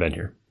 Shouldn't have been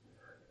here.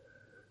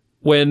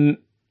 When,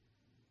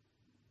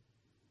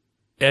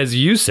 as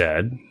you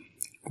said,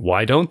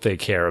 why don't they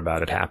care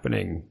about it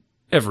happening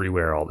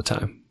everywhere all the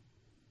time?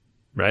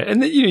 Right?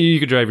 And you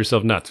could drive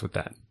yourself nuts with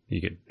that.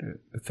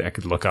 I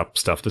could look up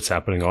stuff that's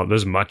happening.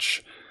 There's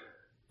much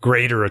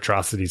greater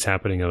atrocities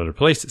happening in other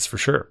places, for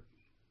sure.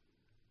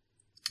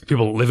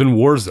 People live in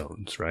war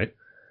zones, right?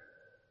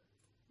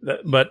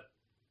 But,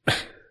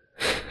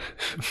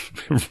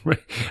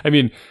 I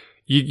mean,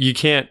 we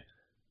can't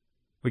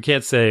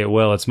say,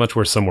 well, it's much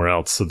worse somewhere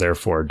else, so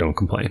therefore don't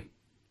complain.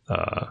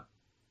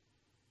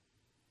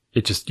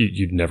 It just,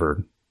 you'd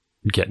never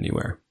get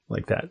anywhere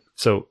like that.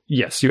 So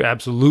yes, you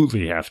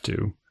absolutely have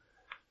to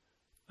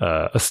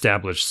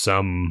establish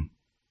some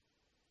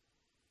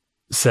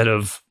set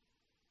of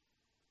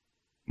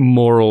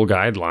moral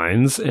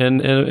guidelines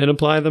and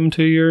apply them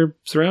to your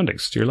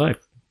surroundings, to your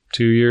life,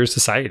 to your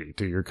society,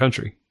 to your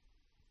country.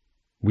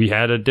 We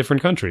had a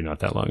different country not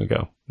that long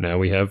ago. Now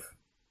we have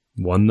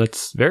one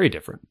that's very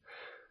different.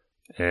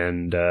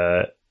 And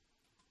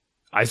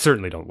I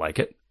certainly don't like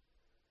it.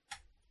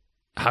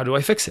 How do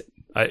I fix it?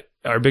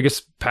 Our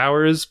biggest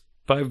power is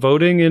by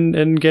voting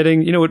and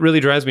getting, what really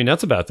drives me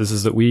nuts about this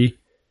is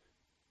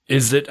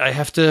that I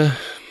have to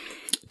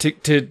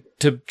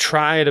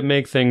try to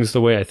make things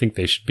the way I think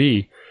they should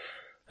be.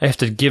 I have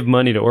to give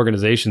money to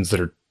organizations that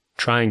are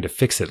trying to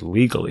fix it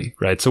legally,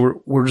 right?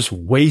 So we're just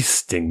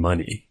wasting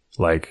money.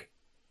 Like,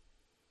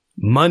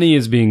 money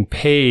is being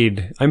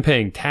paid. I'm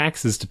paying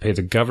taxes to pay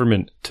the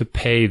government to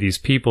pay these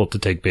people to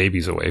take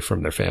babies away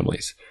from their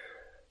families.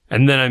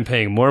 And then I'm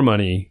paying more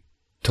money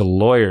to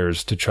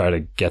lawyers to try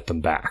to get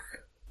them back.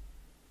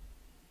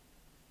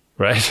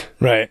 Right?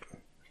 Right.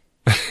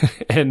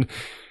 And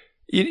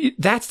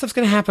that stuff's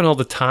going to happen all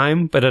the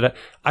time, but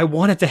I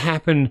want it to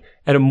happen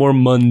at a more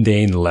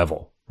mundane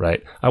level,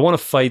 right? I want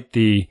to fight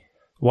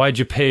why'd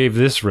you pave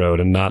this road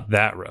and not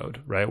that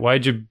road, right?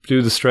 Why'd you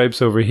do the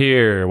stripes over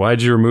here?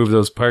 Why'd you remove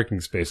those parking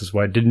spaces?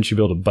 Why didn't you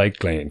build a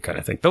bike lane kind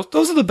of thing?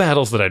 Those are the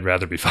battles that I'd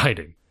rather be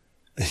fighting.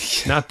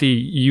 Not the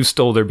you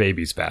stole their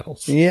babies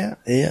battles. Yeah.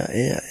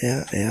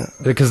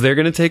 Because they're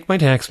going to take my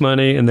tax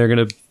money and they're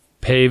going to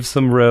pave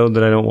some road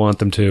that I don't want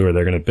them to, or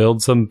they're going to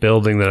build some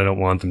building that I don't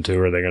want them to,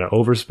 or they're going to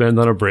overspend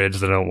on a bridge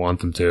that I don't want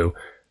them to.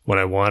 When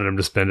I wanted him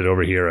to spend it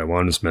over here, I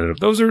wanted him to spend it.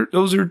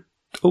 Those are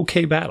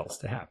okay battles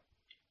to have.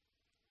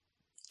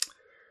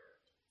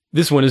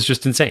 This one is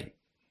just insane.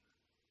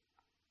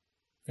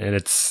 And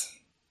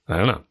I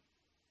don't know.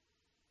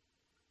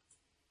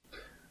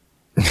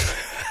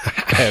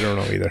 I don't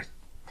know either.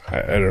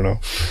 I don't know.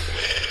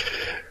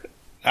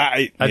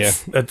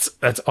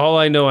 That's all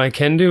I know I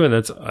can do, and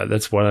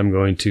that's what I'm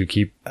going to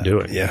keep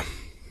doing. Yeah.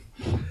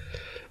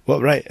 Well,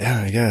 right.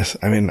 Yeah, I guess.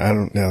 I mean,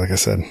 like I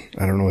said,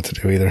 I don't know what to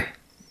do either.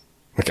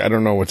 Like, I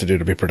don't know what to do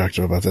to be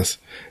productive about this.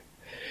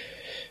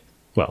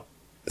 Well,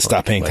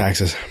 stop paying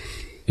taxes.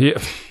 Yeah.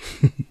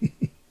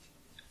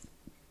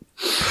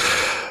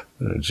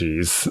 Oh,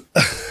 jeez.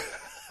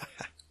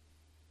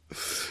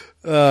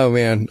 Oh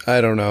man,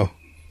 I don't know.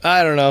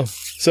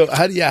 So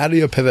how do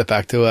you pivot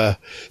back to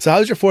so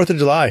how's your 4th of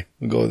July?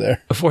 We'll go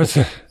there.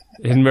 4th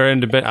in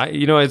Marin.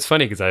 It's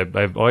funny because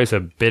I've always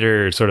had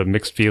bitter sort of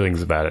mixed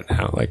feelings about it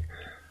now. Like,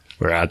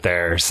 we're out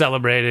there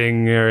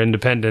celebrating our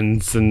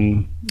independence,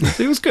 and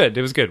it was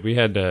good. We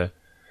had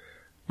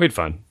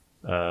fun.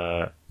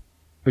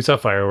 We saw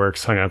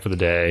fireworks, hung out for the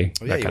day,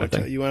 that kind of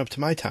thing. You went up to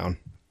my town.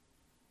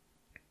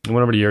 I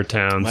went over to your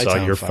town,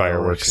 saw your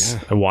fireworks. Yeah.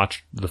 I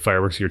watched the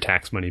fireworks your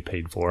tax money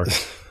paid for.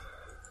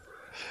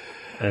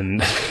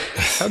 And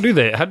how do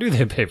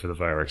they pay for the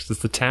fireworks? Does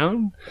the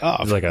town? Oh,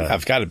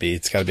 it's got to be.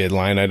 It's got to be a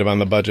line item on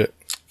the budget.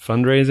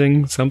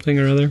 Fundraising, something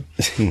or other.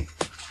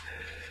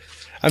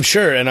 I'm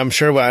sure. I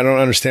don't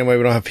understand why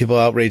we don't have people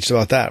outraged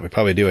about that. We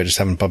probably do. I just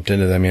haven't bumped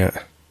into them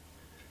yet.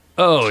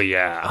 Oh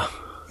yeah,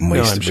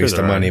 waste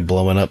of money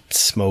blowing up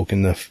smoke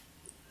in the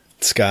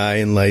sky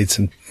and lights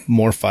and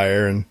more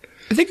fire. And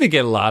I think they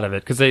get a lot of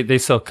it because they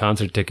sell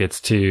concert tickets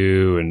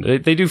too,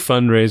 and they do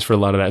fundraise for a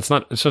lot of that. It's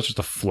not just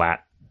a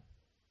flat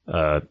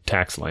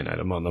tax line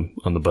item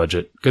on the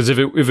budget, because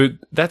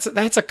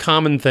that's a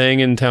common thing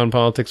in town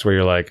politics where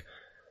you're like,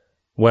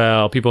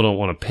 well, people don't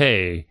want to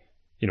pay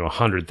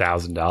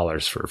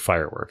 $100,000 for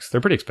fireworks.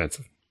 They're pretty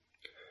expensive.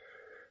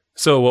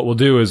 So what we'll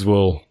do is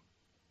we'll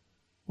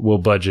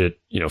budget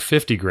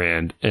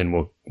 $50,000 and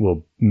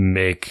we'll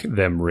make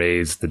them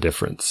raise the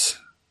difference.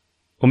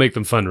 We'll make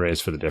them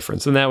fundraise for the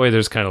difference, and that way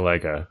there's kind of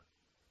like a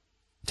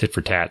tit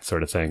for tat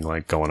sort of thing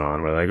like going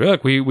on. We're like,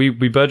 look, we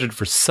budgeted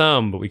for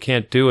some, but we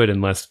can't do it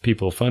unless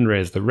people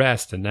fundraise the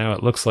rest. And now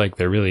it looks like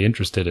they're really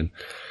interested in.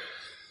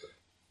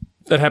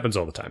 That happens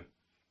all the time.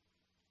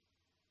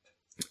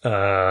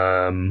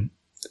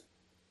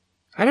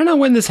 I don't know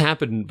when this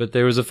happened, but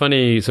there was a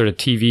funny sort of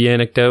TV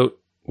anecdote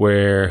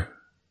where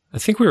I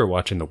think we were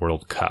watching the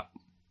World Cup.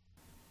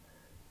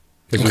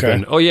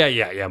 Okay.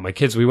 Yeah. My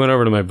kids, we went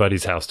over to my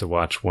buddy's house to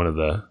watch one of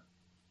the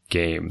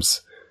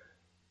games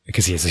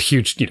because he has a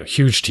huge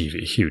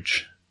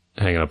TV,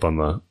 hanging up on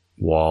the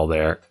wall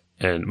there.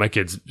 And my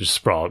kids just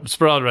sprawled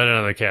right out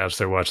on the couch.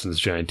 They're watching this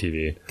giant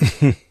TV.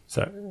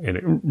 So,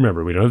 and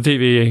remember, we don't have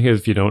TV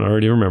if you don't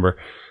already remember.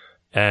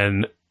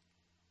 And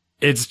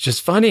it's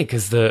just funny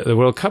because the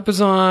World Cup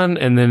is on,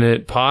 and then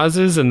it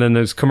pauses, and then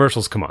there's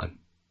commercials come on.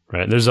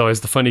 Right. There's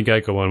always the funny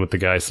Geico one with the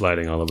guy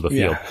sliding all over the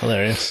field. Yeah,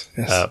 hilarious.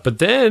 Yes. But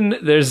then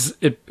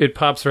it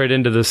pops right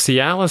into the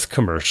Cialis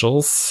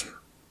commercials.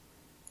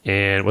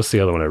 And what's the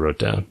other one I wrote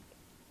down?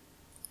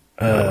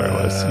 I don't know where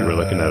it was. You were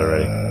looking at it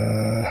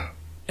already.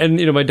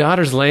 And, my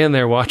daughter's laying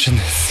there watching the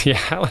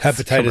Cialis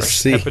Hepatitis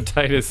C.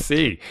 Hepatitis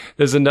C.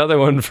 There's another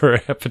one for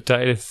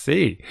hepatitis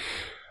C.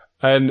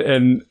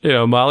 And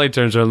Molly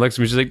turns around and looks at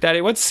me. She's like,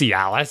 Daddy, what's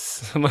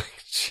Cialis? I'm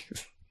like,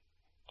 jeez.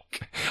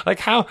 Like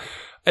how...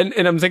 And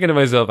I'm thinking to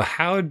myself,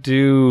 how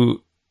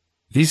do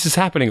these is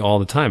happening all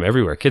the time,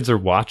 everywhere? Kids are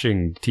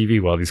watching TV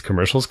while these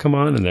commercials come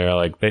on, and they're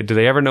like, do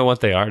they ever know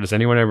what they are? Does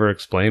anyone ever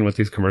explain what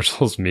these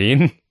commercials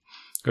mean?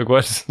 Like,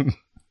 what?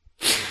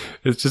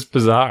 It's just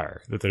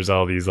bizarre that there's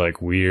all these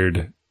like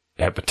weird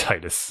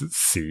hepatitis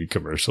C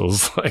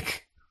commercials.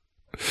 Like,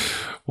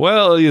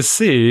 well, you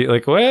see,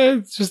 like, well,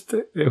 it's just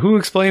who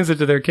explains it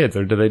to their kids,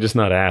 or do they just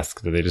not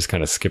ask? Do they just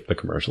kind of skip the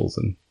commercials?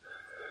 And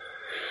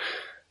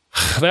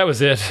that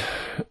was it.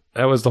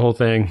 That was the whole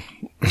thing.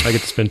 I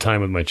get to spend time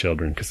with my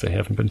children because they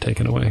haven't been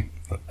taken away.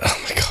 Oh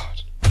my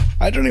God.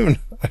 I don't even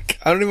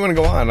want to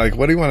go on. Like,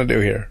 what do you want to do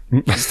here?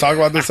 Just talk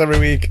about this every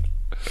week.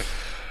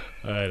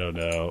 I don't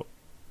know.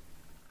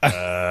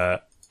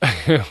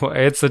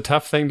 It's a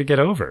tough thing to get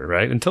over,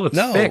 right? Until it's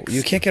fixed. No,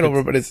 you can't get over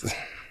it, but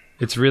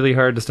it's really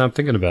hard to stop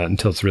thinking about it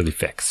until it's really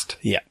fixed.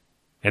 Yeah.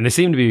 And they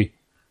seem to be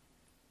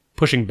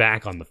pushing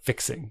back on the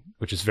fixing,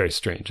 which is very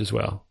strange as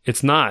well.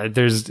 It's not,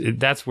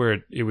 that's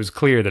where it was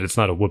clear that it's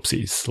not a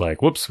whoopsies.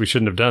 Like, whoops, we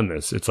shouldn't have done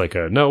this. It's like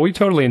no, we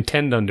totally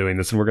intend on doing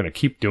this and we're going to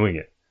keep doing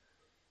it.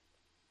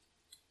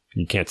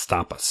 You can't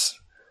stop us.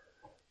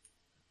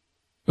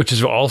 Which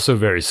is also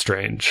very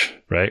strange,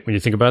 right? When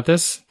you think about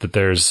this, that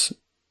there's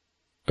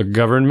a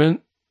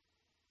government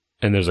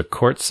and there's a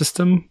court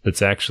system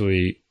that's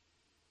actually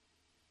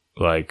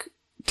like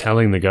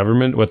telling the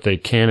government what they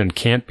can and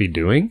can't be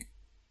doing.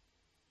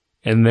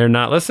 And they're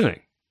not listening.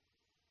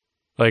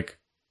 Like,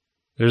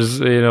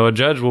 there's, a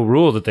judge will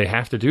rule that they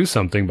have to do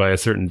something by a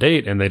certain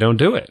date and they don't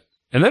do it.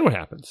 And then what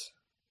happens?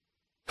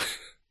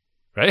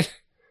 Right?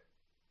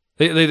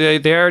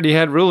 They already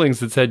had rulings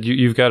that said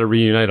you've got to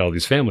reunite all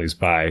these families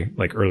by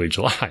like early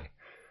July.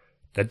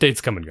 That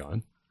date's come and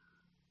gone.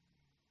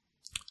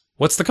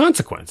 What's the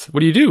consequence?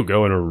 What do you do?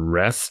 Go and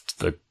arrest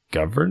the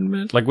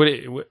government? Like,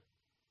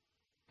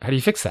 how do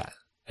you fix that?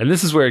 And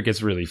this is where it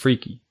gets really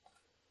freaky.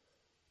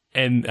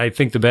 And I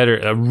think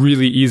a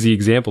really easy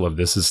example of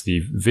this is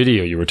the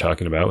video you were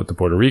talking about with the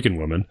Puerto Rican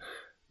woman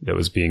that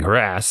was being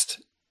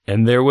harassed.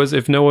 And there was,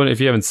 if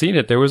you haven't seen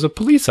it, there was a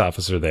police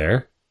officer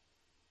there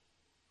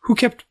who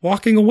kept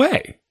walking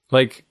away.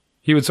 Like,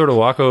 he would sort of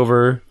walk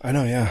over. I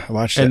know, yeah. I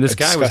watched it. And this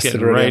guy was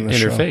getting right in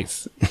her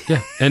face.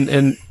 Yeah.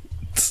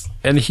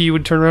 And he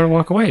would turn around and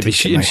walk away. But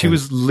she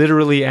was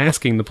literally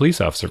asking the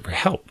police officer for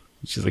help.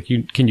 She's like,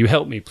 can you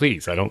help me,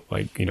 please? I don't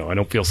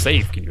feel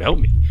safe. Can you help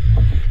me?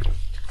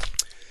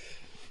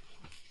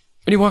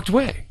 And he walked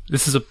away.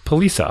 This is a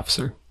police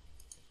officer.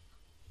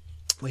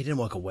 Well, he didn't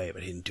walk away,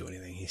 but he didn't do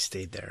anything. He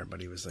stayed there,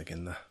 but he was like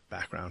in the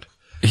background.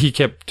 He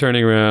kept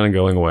turning around and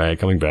going away,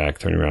 coming back,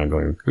 turning around,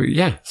 going.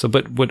 Yeah. So,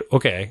 but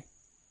okay.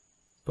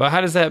 But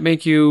how does that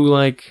make you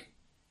like?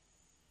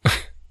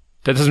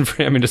 Doesn't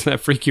that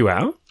freak you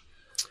out?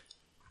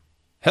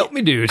 Help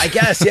me, dude. I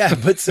guess, yeah.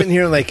 But sitting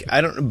here, like,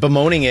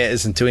 bemoaning it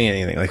isn't doing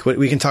anything. Like,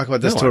 we can talk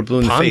about this till we're blue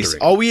in the face.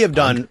 All we have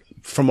done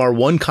from our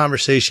one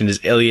conversation is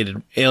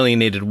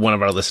alienated one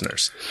of our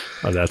listeners.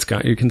 Oh, that's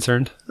got you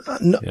concerned?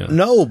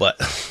 No, but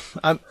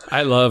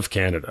I love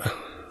Canada.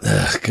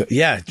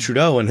 Yeah,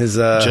 Trudeau and his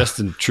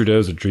Justin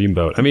Trudeau's a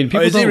dreamboat. I mean,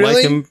 people don't really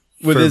like him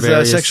with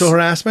his sexual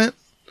harassment.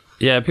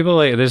 Yeah, people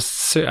like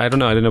this. I don't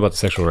know. I didn't know about the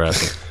sexual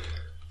harassment.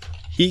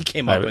 He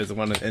came up as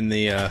one in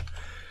the.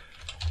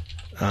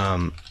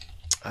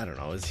 I don't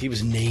know. He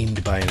was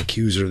named by an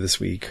accuser this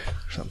week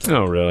or something.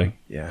 Oh, really?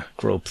 Yeah,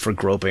 for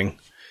groping.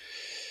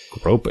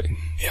 Groping?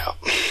 Yeah.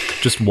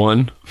 Just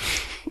one?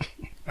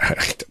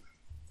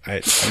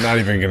 I'm not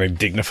even going to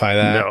dignify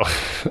that. No,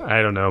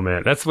 I don't know,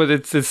 man. That's what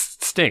it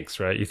stinks,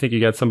 right? You think you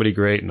got somebody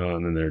great, and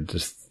then they're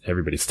just,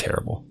 everybody's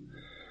terrible.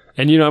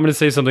 And, I'm going to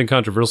say something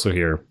controversial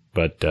here,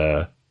 but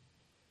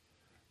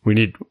we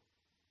need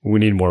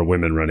more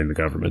women running the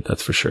government,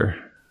 that's for sure.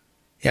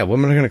 Yeah,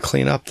 women are going to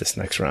clean up this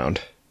next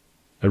round.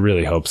 I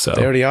really hope so.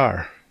 They already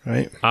are,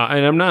 right?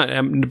 And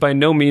I'm by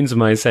no means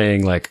am I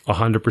saying like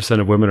 100%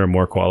 of women are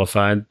more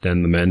qualified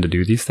than the men to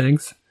do these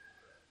things.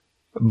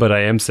 But I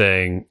am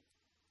saying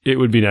it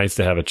would be nice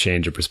to have a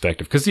change of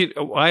perspective. Because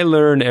I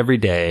learn every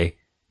day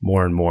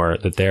more and more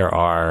that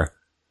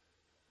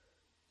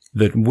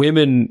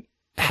women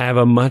have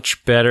a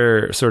much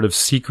better sort of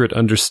secret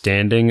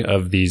understanding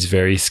of these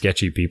very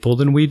sketchy people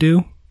than we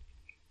do.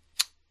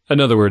 In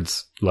other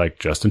words, like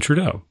Justin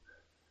Trudeau.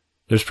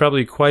 There's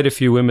probably quite a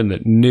few women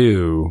that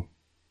knew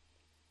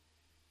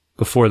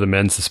before the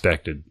men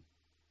suspected.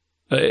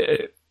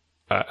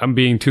 I'm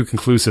being too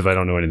conclusive. I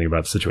don't know anything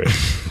about the situation.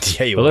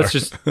 Yeah, you are.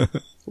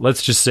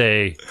 Let's just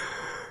say.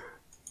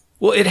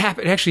 Well, it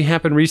actually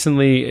happened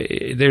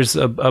recently. There's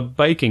a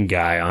biking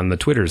guy on the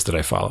Twitters that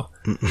I follow,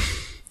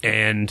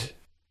 and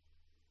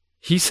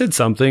he said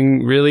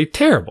something really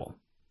terrible,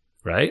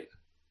 right?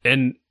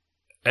 And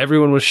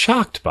everyone was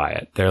shocked by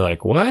it. They're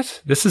like,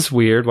 what? This is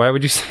weird. Why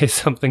would you say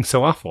something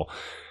so awful?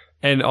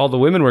 And all the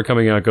women were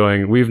coming out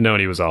going, we've known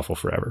he was awful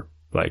forever.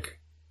 Like,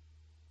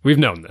 we've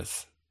known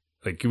this.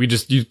 Like, we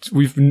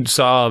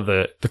saw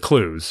the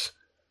clues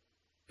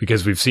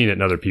because we've seen it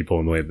in other people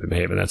and the way they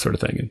behave and that sort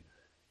of thing. And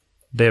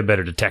they have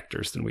better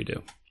detectors than we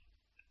do.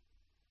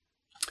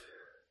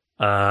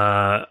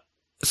 I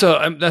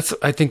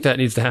think that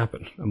needs to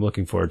happen. I'm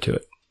looking forward to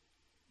it.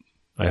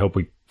 I hope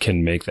we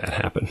can make that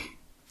happen.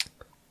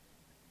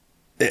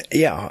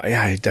 Yeah,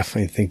 I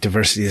definitely think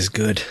diversity is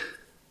good.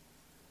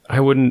 I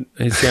don't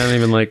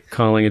even like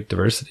calling it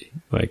diversity.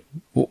 Like,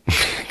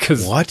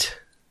 because what?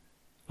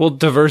 Well,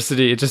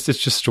 diversity, it's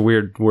just a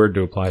weird word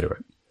to apply to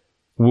it.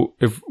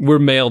 If we're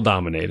male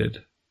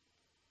dominated,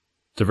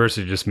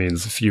 diversity just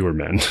means fewer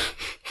men,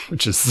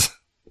 which is,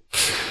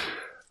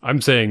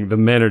 I'm saying the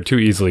men are too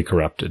easily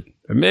corrupted.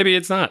 Maybe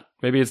it's not.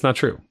 Maybe it's not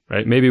true,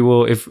 right? Maybe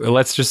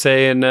let's just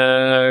say in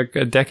a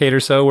decade or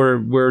so,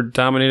 we're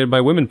dominated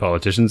by women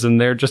politicians and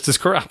they're just as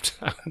corrupt.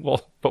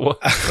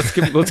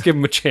 Let's give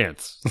them a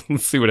chance.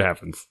 Let's see what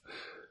happens.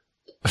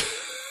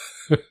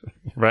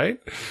 Right?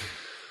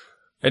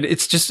 And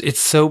it's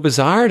so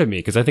bizarre to me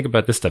because I think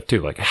about this stuff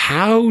too. Like,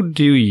 how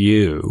do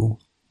you,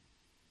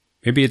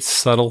 maybe it's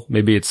subtle,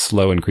 maybe it's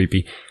slow and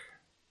creepy.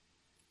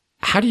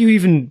 How do you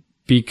even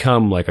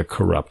become like a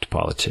corrupt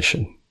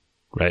politician?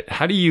 Right?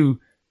 How do you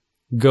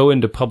go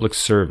into public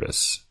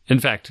service? In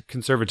fact,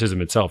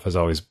 conservatism itself has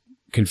always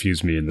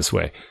confused me in this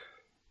way.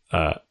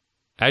 How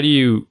do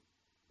you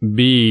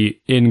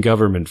be in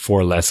government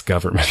for less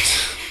government?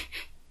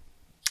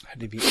 How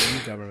do you be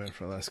in government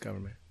for less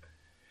government?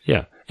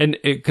 Yeah. And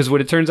because what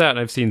it turns out, and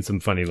I've seen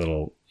some funny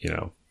little,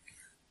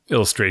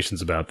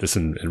 illustrations about this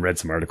and read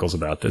some articles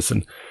about this.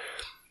 And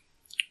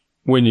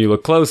when you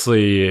look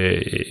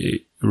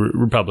closely,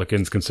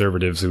 Republicans,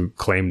 conservatives who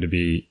claim to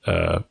be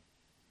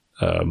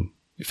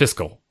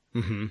fiscal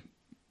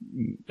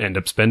end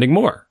up spending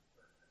more.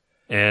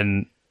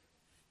 And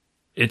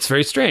it's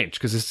very strange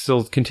because they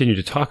still continue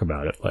to talk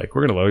about it. Like,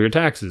 we're going to lower your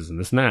taxes and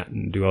this and that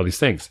and do all these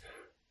things.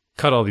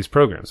 Cut all these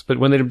programs. But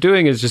what they're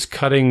doing is just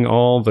cutting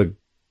all the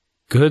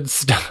good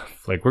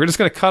stuff. Like, we're just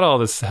going to cut all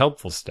this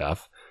helpful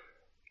stuff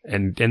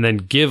and then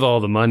give all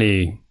the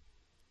money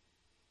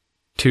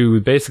to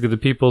basically the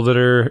people that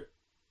are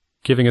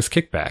giving us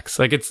kickbacks.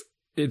 Like,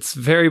 it's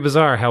very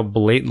bizarre how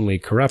blatantly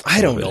corrupt.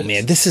 I don't know,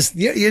 man. This is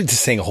you're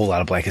just saying a whole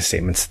lot of blanket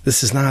statements.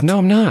 This is not. No,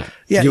 I'm not.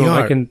 Yeah, you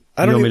are. I don't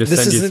want me to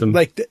send you some.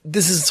 Like,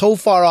 this is so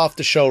far off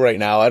the show right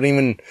now. I don't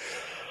even.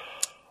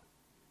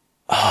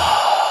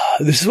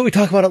 This is what we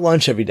talk about at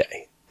lunch every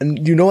day,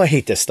 and you know I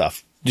hate this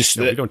stuff. Just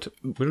no, we don't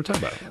talk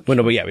about it. Well,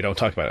 no, but yeah, we don't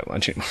talk about it at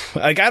lunch.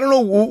 Like, I don't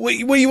know what do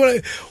you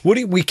want to. What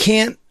do we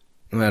can't.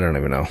 I don't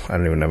even know. I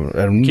don't even know.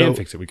 I don't know. Can't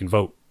fix it. We can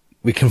vote.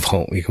 We can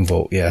vote. We can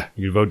vote. Yeah.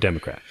 You can vote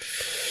Democrat.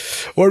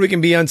 Or we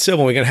can be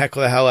uncivil. We can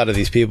heckle the hell out of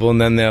these people,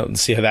 and then they'll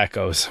see how that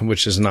goes,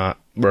 which is not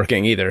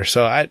working either.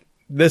 So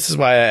this is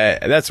why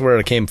that's where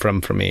it came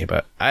from for me.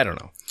 But I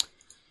don't know.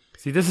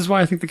 See, this is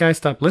why I think the guy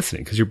stopped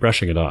listening, because you're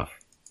brushing it off.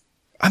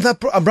 I'm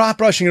not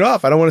brushing it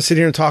off. I don't want to sit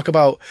here and talk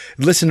about,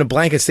 listen to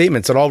blanket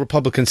statements that all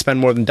Republicans spend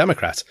more than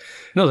Democrats.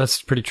 No,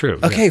 that's pretty true.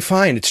 Okay,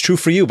 fine. It's true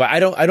for you, but I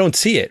don't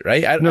see it,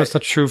 right? It's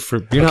not true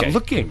for, you're not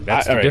looking.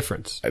 That's the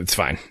difference. It's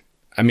fine.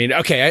 I mean,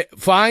 okay,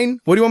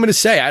 fine. What do you want me to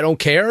say? I don't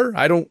care.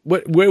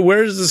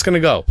 Where is this going to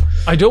go?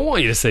 I don't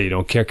want you to say you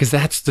don't care, because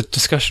that's the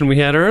discussion we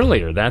had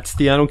earlier. That's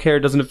the I don't care,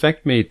 it doesn't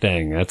affect me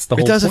thing. That's the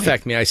whole point. It does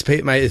affect me. I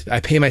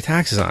pay my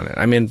taxes on it.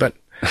 I mean, but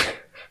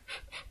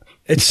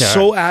it's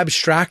so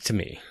abstract to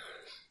me.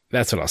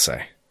 That's what I'll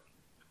say.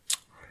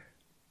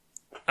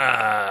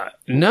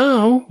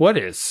 No. What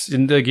is?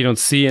 Like, you don't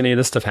see any of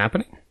this stuff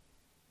happening?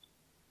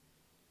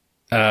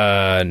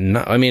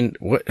 No. I mean,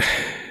 what?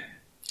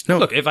 No.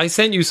 Look, if I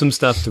sent you some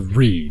stuff to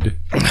read,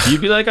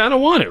 you'd be like, I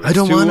don't want it. I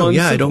don't want to.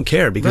 Yeah, I don't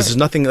care, because there's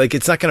nothing, like,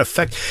 it's not going to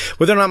affect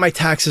whether or not my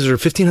taxes are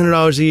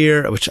 $1,500 a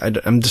year, which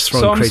I'm just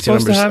throwing crazy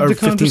numbers, or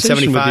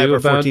 $1,575 or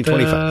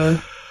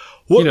 $1,425.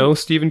 You know,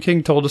 Stephen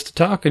King told us to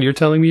talk, and you're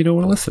telling me you don't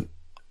want to listen.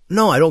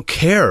 No, I don't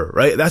care,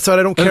 right? That's what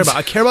I don't care about.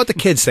 I care about the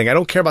kids thing. I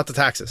don't care about the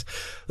taxes.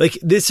 Like,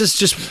 this is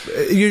just,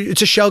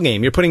 it's a shell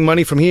game. You're putting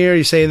money from here.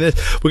 You're saying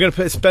this, we're going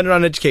to spend it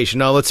on education.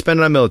 No, let's spend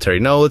it on military.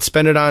 No, let's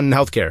spend it on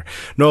healthcare.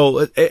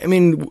 No, I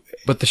mean.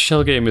 But the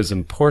shell game is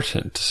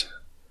important.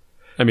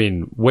 I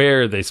mean,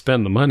 where they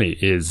spend the money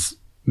is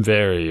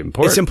very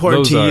important. It's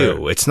important to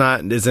you. It's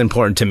not as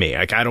important to me.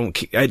 Like,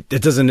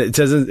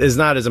 it's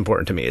not as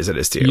important to me as it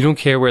is to you. You don't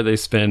care where they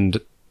spend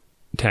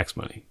tax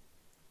money.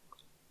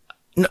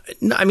 No,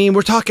 I mean,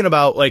 we're talking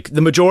about, like,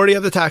 the majority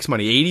of the tax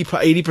money,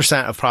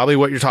 80% of probably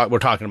what we're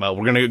talking about,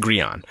 we're going to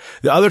agree on.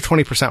 The other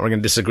 20% we're going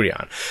to disagree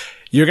on.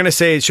 You're going to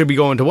say it should be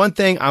going to one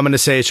thing. I'm going to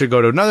say it should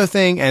go to another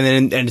thing.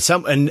 And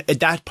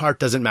that part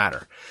doesn't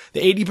matter. The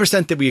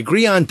 80% that we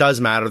agree on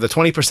does matter. The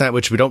 20%,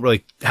 which we don't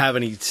really have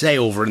any say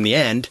over in the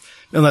end,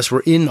 unless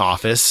we're in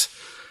office.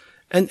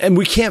 And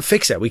we can't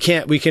fix it. We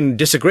can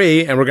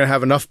disagree, and we're going to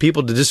have enough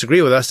people to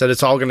disagree with us that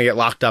it's all going to get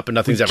locked up and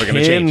nothing's ever going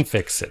to change. We can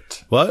fix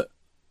it. What?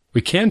 We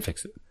can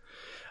fix it.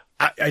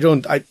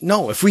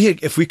 No, if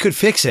we could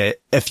fix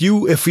it, if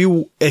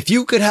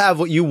you could have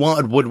what you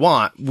would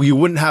want, you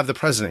wouldn't have the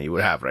president you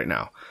would have right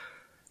now.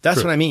 That's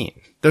True. What I mean.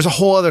 There's a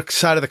whole other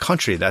side of the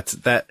country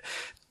that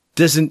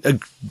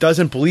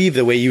doesn't believe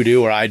the way you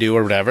do or I do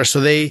or whatever.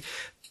 So they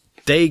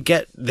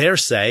get their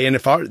say. And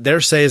if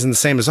their say isn't the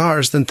same as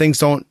ours, then things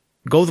don't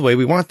go the way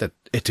we want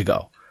it to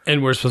go.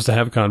 And we're supposed to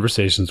have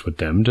conversations with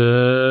them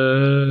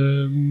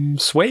to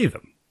sway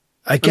them.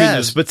 I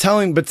guess, but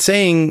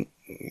saying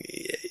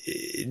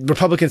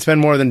Republicans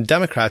spend more than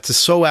Democrats is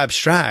so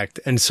abstract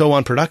and so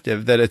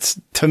unproductive that it's,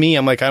 to me,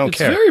 I'm like, I don't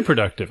care. It's very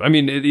productive. I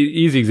mean, the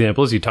easy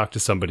example is you talk to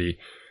somebody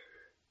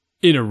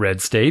in a red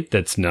state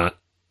that's not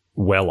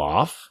well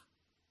off,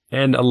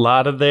 and a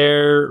lot of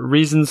their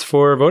reasons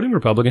for voting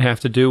Republican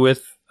have to do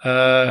with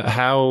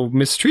how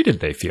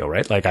mistreated they feel,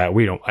 right? Like, I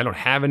don't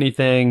have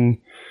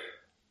anything.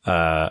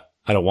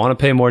 I don't want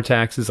to pay more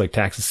taxes. Like,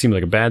 taxes seem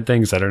like a bad thing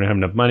because I don't have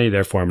enough money.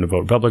 Therefore, I'm going to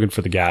vote Republican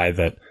for the guy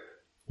that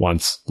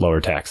wants lower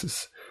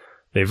taxes.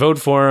 They vote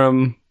for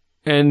him,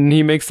 and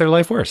he makes their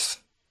life worse.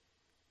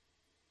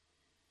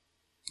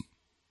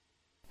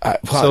 I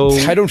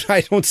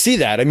don't see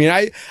that. I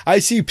mean, I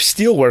see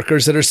steel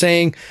workers that are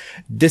saying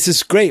this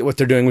is great what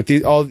they're doing with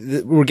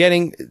we're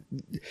getting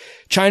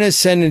China's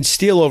sending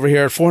steel over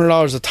here at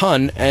 $400 a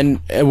ton, and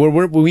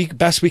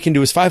best we can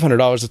do is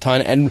 $500 a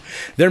ton, and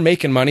they're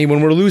making money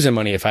when we're losing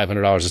money at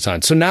 $500 a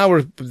ton. So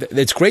now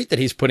it's great that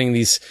he's putting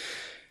these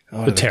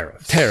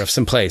tariffs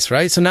in place,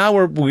 right? So now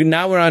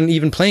we're on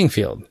even playing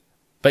field.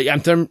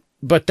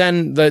 But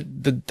then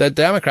the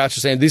Democrats are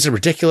saying these are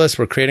ridiculous.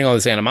 We're creating all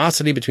this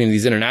animosity between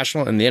these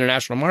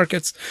international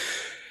markets.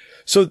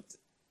 So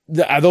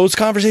are those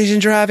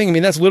conversations you're having? I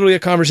mean, that's literally a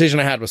conversation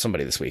I had with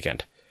somebody this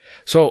weekend.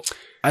 So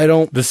I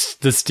don't. The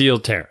steel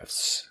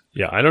tariffs.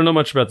 Yeah. I don't know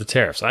much about the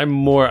tariffs.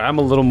 I'm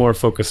a little more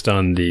focused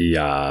on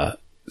the,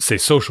 say,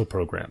 social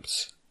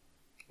programs.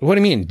 What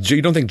do you mean?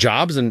 You don't think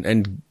jobs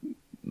and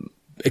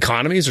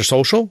economies are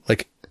social?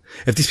 Like,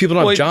 If these people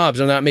don't have jobs,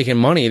 they're not making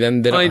money,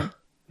 then they don't.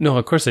 No,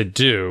 of course I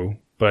do.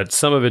 But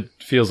some of it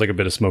feels like a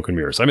bit of smoke and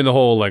mirrors. I mean, the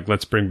whole, like,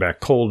 let's bring back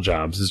coal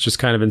jobs is just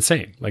kind of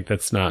insane. Like,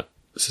 that's not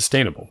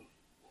sustainable.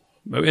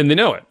 And they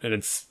know it. And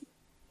it's,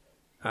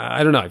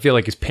 I don't know. I feel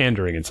like he's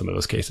pandering in some of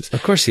those cases.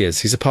 Of course he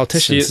is. He's a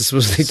politician. This is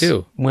what they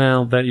do.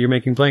 Well, that you're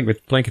making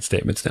blanket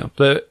statements now.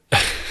 The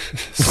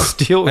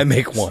steel. I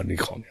make one. You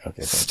call me.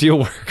 Okay. Steel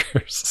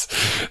workers.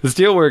 The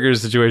steel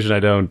workers situation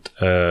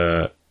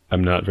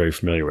I'm not very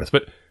familiar with.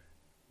 But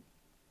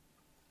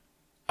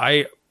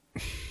I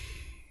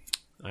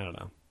don't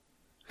know.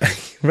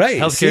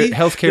 Right.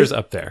 Healthcare's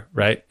up there,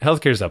 right?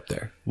 Healthcare's up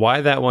there. Why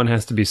that one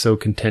has to be so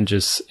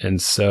contentious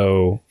and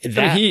so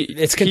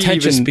it's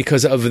contentious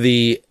because of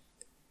the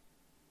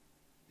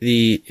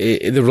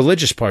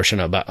religious portion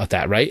about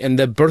that, right? And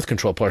the birth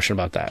control portion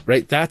about that,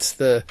 right? That's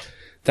the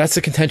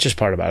contentious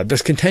part about it.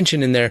 There's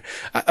contention in there.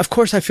 Of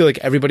course, I feel like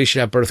everybody should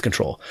have birth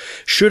control.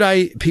 Should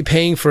I be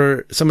paying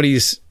for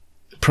somebody's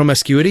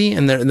promiscuity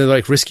and they're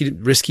like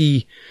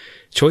risky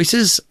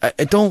choices?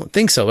 I don't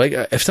think so. Like,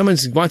 if someone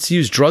wants to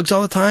use drugs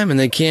all the time and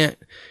they can't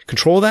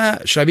control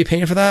that, should I be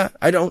paying for that?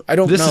 I don't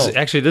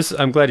know.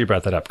 I'm glad you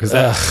brought that up because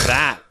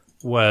that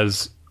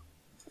was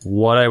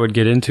what I would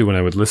get into when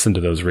I would listen to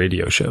those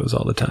radio shows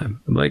all the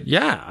time. I'm like,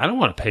 yeah, I don't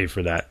want to pay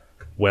for that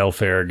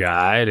welfare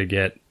guy to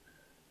get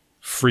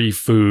free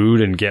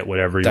food and get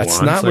whatever he wants.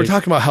 We're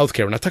talking about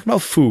healthcare. We're not talking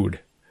about food.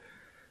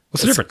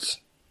 What's the difference?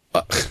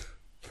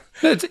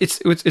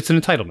 It's an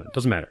entitlement. It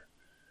doesn't matter.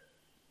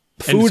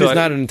 Food is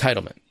not an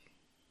entitlement.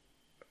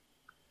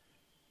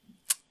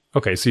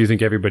 Okay, so you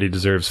think everybody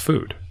deserves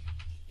food?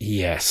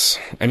 Yes.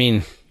 I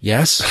mean,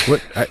 yes.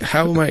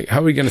 How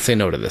are we going to say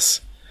no to this?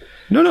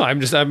 No.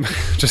 I'm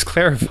just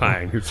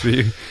clarifying.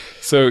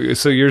 So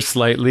you're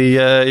slightly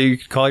you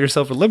could call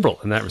yourself a liberal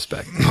in that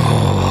respect.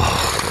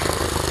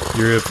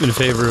 You're in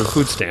favor of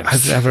food stamps.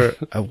 I've never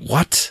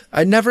what?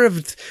 I've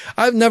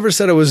never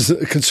said I was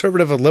a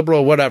conservative, a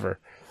liberal, or whatever.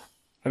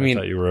 I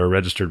thought you were a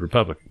registered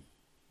Republican.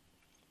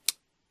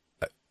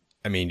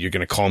 I mean, you're going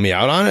to call me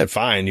out on it?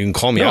 Fine, you can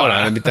call me out on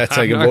it. I mean, that's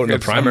like a vote in the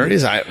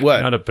primaries.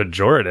 Not a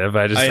pejorative.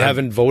 I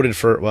haven't voted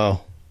for,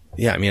 well,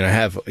 yeah, I mean, I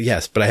have,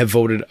 yes, but I have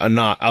voted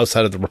not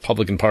outside of the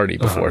Republican Party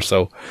before,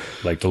 so.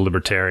 Like the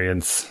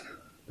libertarians,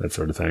 that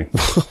sort of thing.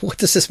 What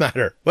does this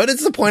matter? What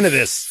is the point of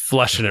this?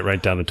 Flushing it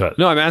right down the toilet.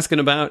 No, I'm asking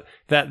about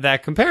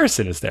that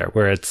comparison is there,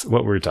 where it's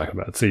what we were talking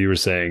about. So you were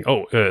saying,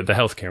 the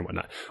healthcare and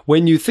whatnot.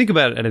 When you think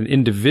about it at an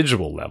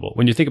individual level,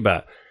 when you think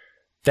about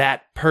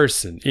that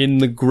person in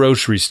the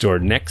grocery store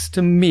next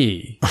to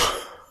me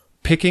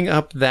picking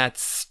up that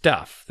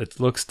stuff that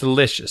looks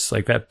delicious,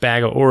 like that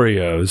bag of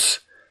Oreos,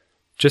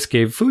 just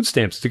gave food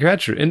stamps to the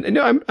gratitude. And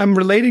no, I'm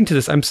relating to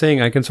this. I'm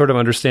saying I can sort of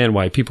understand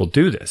why people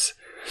do this.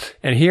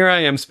 And here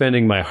I am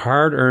spending my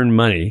hard-earned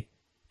money,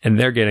 and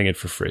they're getting it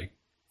for free.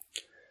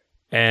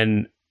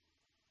 And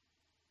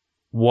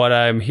what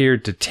I'm here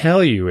to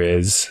tell you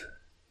is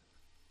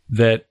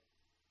that,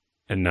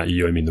 and not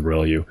you, I mean the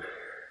royal you,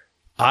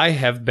 I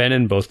have been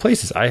in both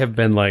places. I have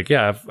been like,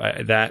 yeah,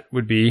 that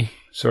would be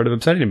sort of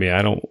upsetting to me.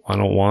 I don't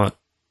want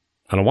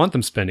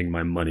them spending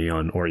my money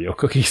on Oreo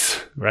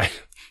cookies, right?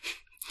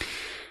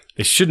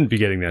 They shouldn't be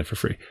getting that for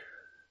free.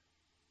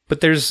 But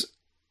there's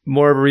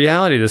more of a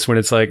reality to this when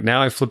it's like,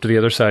 now I flip to the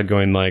other side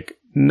going like,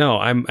 no,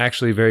 I'm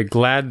actually very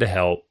glad to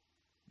help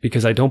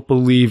because I don't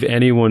believe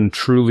anyone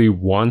truly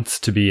wants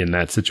to be in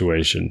that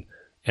situation.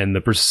 And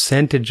the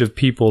percentage of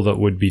people that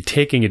would be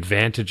taking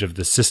advantage of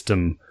the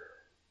system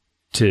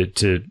to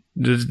the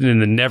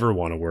never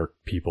want to work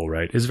people,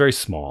 right, is very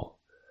small.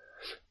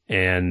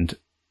 And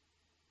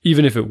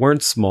even if it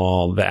weren't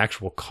small, the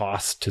actual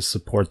cost to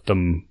support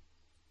them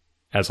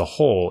as a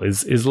whole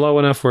is low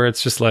enough where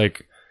it's just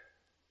like,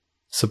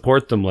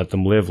 support them, let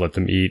them live, let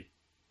them eat,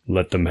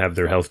 let them have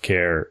their health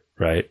care,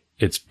 right?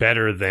 It's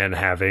better than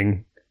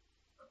having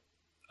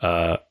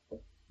the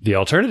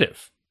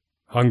alternative.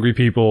 Hungry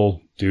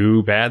people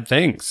do bad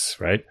things,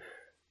 right?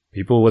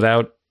 People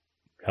without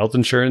health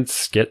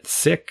insurance get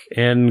sick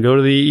and go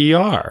to the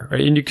ER,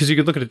 right? And because you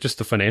could look at it just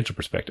the financial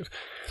perspective,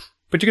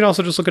 but you can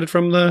also just look at it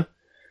from the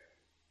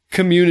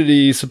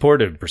community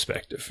supportive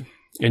perspective.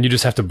 And you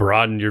just have to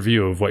broaden your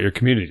view of what your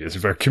community is.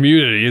 If our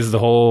community is the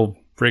whole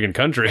friggin'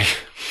 country,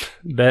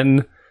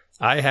 then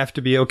I have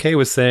to be okay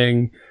with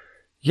saying,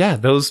 yeah,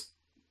 those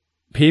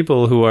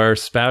people who are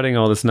spouting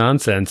all this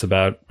nonsense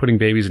about putting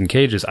babies in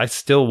cages, I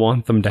still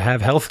want them to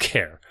have health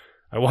care.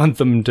 I want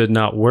them to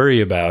not worry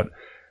about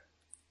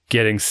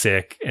getting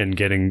sick and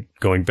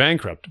going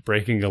bankrupt,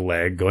 breaking a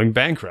leg, going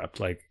bankrupt.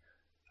 Like,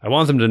 I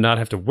want them to not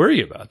have to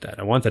worry about that.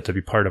 I want that to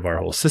be part of our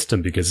whole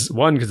system because,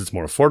 one, because it's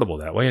more affordable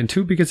that way, and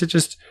two, because it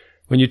just,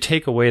 when you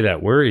take away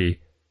that worry,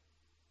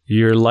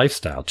 your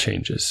lifestyle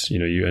changes. You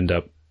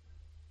know,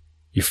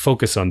 you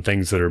focus on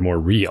things that are more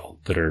real,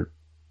 that are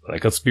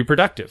like, let's be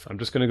productive. I'm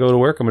just going to go to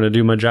work. I'm going to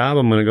do my job.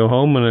 I'm going to go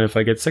home. And if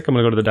I get sick, I'm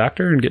going to go to the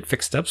doctor and get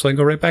fixed up so I can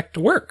go right back to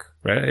work.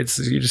 Right.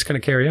 You just kind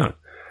of carry on.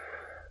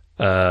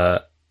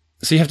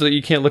 So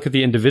you can't look at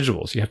the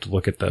individuals. You have to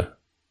look at the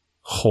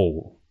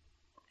whole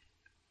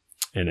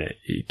and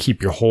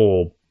keep your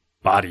whole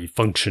body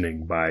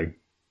functioning by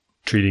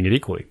treating it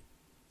equally.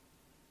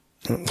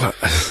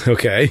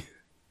 Okay.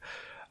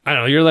 I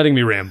don't know. You're letting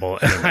me ramble.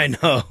 Anyway. I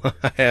know.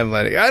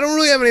 I don't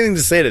really have anything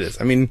to say to this.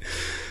 I mean,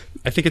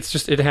 I think it's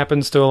just, it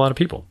happens to a lot of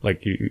people.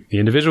 Like the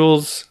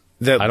individuals,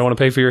 I don't want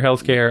to pay for your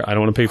health care. I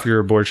don't want to pay for your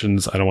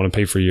abortions. I don't want to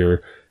pay for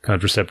your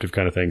contraceptive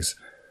kind of things.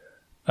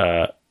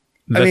 I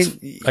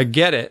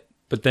get it.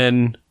 But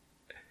then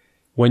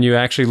when you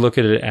actually look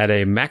at it at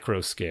a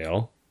macro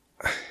scale,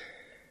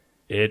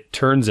 it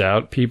turns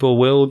out people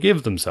will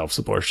give themselves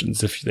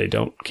abortions if they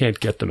can't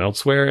get them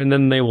elsewhere, and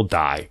then they will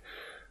die.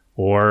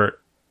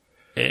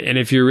 And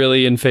if you're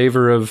really in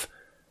favor of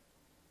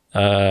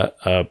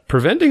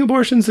preventing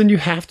abortions, then you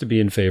have to be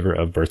in favor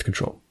of birth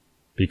control,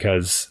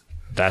 because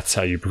that's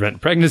how you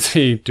prevent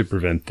pregnancy, to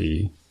prevent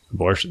the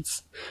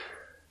abortions.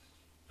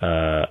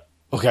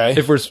 Okay.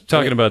 If we're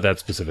talking about that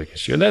specific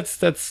issue, and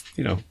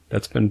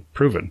that's been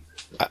proven.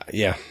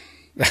 Yeah.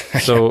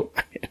 So,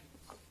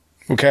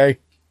 okay.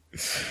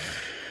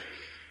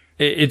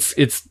 It's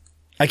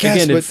I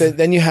guess, again, but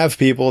then you have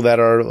people that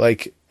are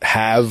like,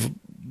 have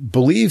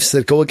beliefs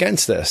that go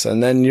against this.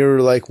 And then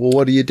you're like, well,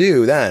 what do you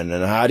do then?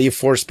 And how do you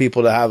force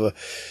people to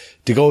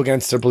to go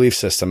against their belief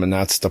system? And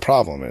that's the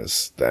problem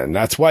then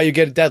that's why you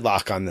get a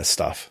deadlock on this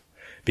stuff,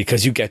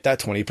 because you get that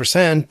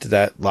 20%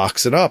 that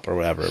locks it up or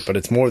whatever, but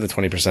it's more than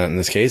 20% in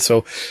this case.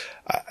 So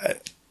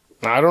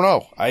I don't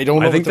know. I don't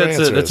know. I think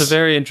that's a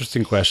very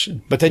interesting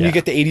question. But then you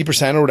get the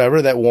 80% or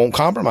whatever that won't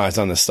compromise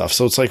on this stuff.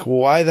 So it's like, well,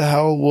 why the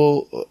hell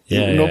will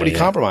nobody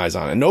compromise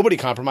on it? Nobody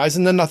compromises,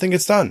 and then nothing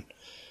gets done.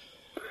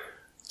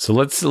 So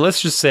let's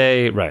just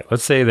say,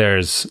 let's say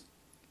there's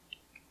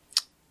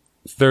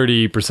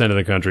 30% of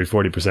the country,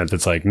 40%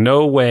 that's like,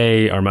 no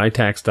way are my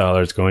tax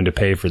dollars going to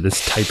pay for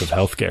this type of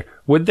healthcare.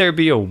 Would there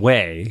be a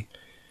way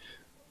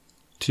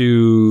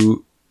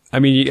to, I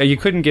mean, you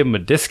couldn't give them a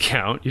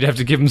discount. You'd have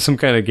to give them some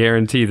kind of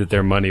guarantee that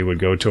their money would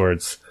go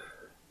towards,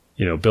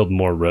 building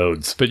more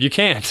roads. But you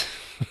can't.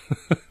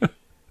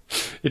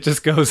 It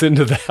just goes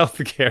into the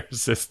healthcare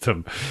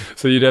system.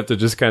 So you'd have to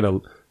just kind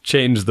of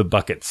change the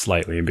bucket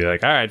slightly and be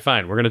like, all right,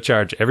 fine. We're going to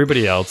charge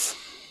everybody else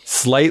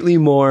slightly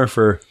more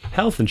for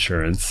health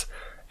insurance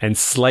and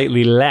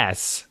slightly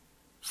less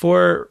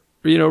for,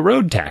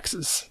 road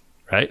taxes,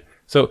 right?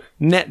 So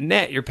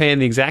net, you're paying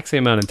the exact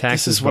same amount in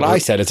taxes. This is what I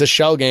said. It's a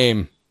shell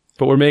game.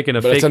 But we're making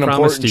a fake promise to you. It's an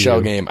important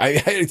shell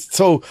game.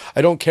 So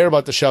I don't care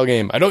about the shell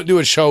game. I don't do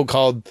a show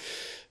called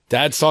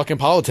Dad's Talking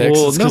Politics.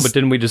 Well, no, but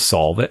didn't we just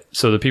solve it?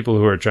 So the people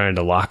who are trying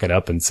to lock it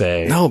up and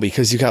say... No,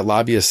 because you got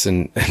lobbyists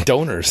and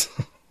donors.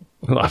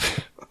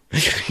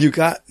 You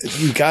got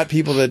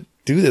people that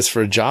do this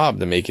for a job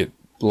to make it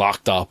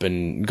locked up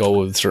and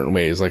go certain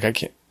ways. Like, I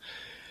can't...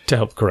 To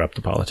help corrupt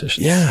the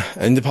politicians. Yeah,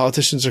 and the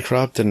politicians are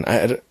corrupt, and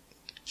I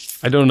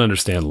don't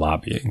understand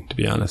lobbying, to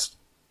be honest.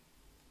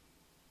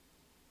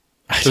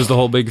 There's the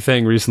whole big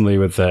thing recently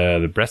with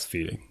the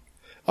breastfeeding.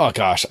 Oh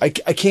gosh, I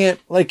can't,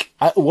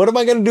 what am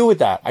I going to do with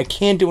that? I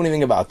can't do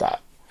anything about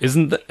that.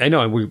 Isn't that, I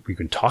know we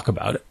can talk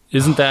about it.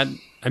 Isn't that,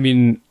 I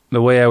mean,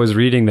 the way I was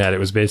reading that, it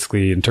was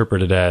basically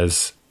interpreted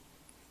as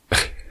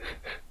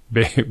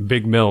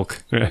big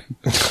milk,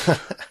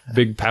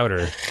 big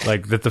powder,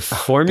 like that the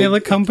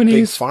formula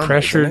companies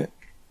pressured.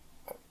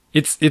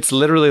 It's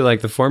literally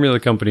like the formula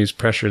companies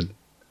pressured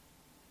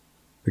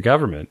the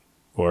government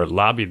or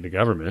lobbied the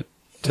government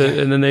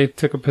and then they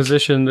took a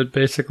position that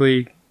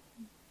basically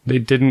they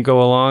didn't go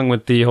along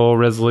with the whole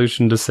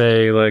resolution to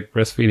say like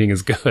breastfeeding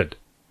is good.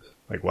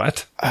 Like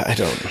what? I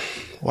don't.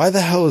 Why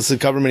the hell is the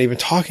government even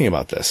talking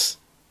about this?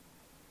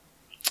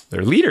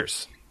 They're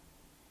leaders.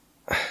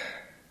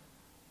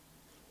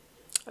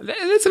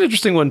 That's an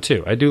interesting one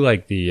too. I do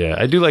like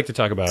to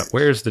talk about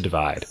where's the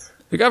divide.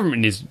 The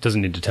government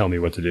doesn't need to tell me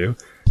what to do.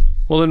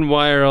 Well, then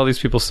why are all these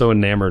people so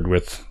enamored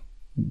with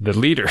the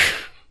leader?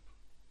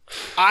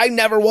 I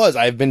never was.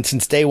 I've been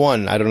since day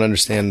one. I don't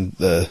understand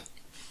the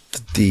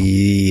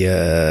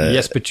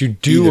yes, but you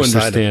do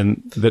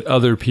understand that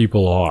other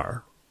people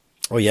are.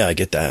 Oh yeah, I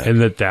get that, and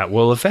that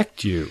will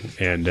affect you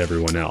and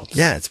everyone else.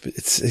 Yeah,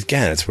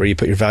 it's where you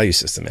put your value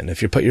system in.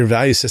 If you put your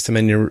value system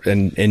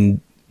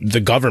in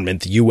the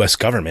government, the U.S.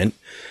 government,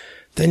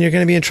 then you're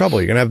going to be in trouble.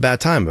 You're going to have a bad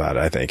time about it,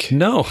 I think.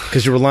 No.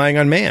 Because you're relying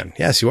on man.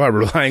 Yes, you are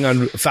relying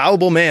on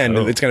fallible man.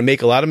 Oh. It's going to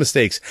make a lot of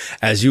mistakes.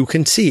 As you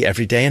can see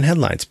every day in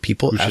headlines,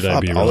 people F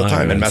up all the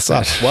time and mess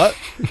up. What?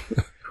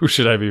 Who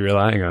should I be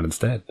relying on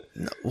instead?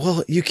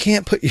 Well, you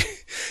can't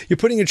you're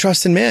putting your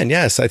trust in man.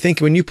 Yes. I think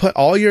when you put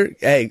all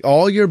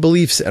your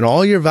beliefs and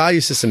all your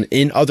value system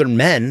in other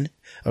men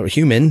or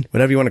human,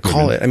 whatever you want to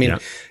call it. I mean,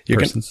 you're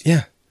going to,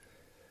 yeah.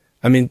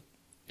 I mean,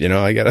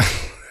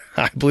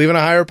 I believe in a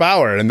higher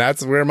power, and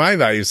that's where my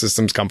value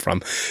systems come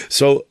from.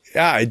 So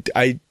yeah,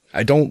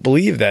 I don't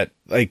believe that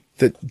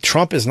that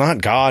Trump is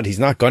not God. He's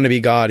not going to be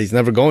God. He's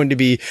never going to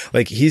be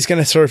he's going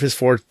to serve his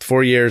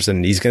 4 years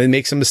and he's going to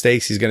make some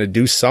mistakes. He's going to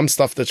do some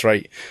stuff that's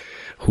right.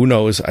 Who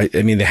knows? I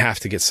mean, they have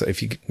to get,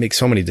 if you make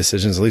so many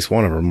decisions, at least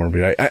one of them will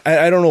be right.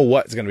 I don't know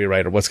what's going to be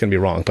right or what's going to be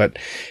wrong, but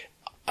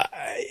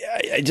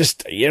I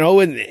just,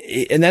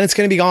 and then it's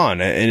going to be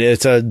gone, and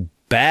it's a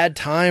bad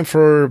time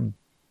for,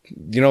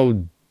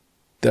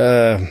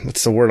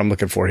 what's the word I'm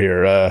looking for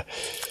here?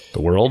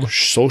 The world?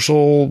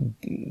 Social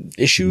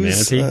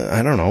issues? Humanity?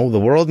 I don't know. The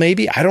world,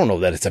 maybe? I don't know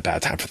that it's a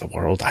bad time for the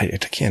world. I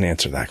can't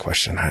answer that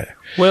question.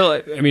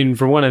 Well, I mean,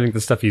 for one, I think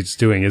the stuff he's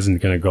doing isn't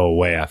going to go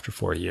away after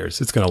 4 years.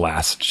 It's going to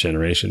last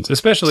generations,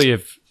 especially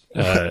if...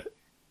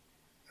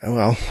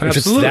 well, if it's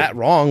Absolutely. that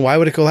wrong, why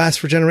would it go last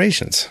for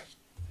generations?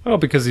 Oh,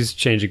 because he's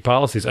changing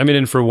policies. I mean,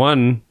 and for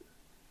one,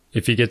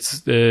 if he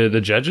gets the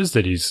judges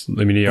that he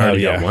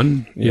already got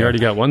one. He already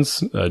got one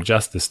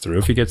justice through.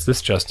 If he gets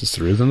this justice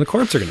through, then the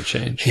courts are going to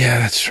change. Yeah,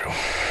 that's true.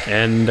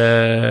 And,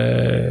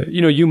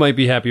 you might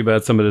be happy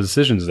about some of the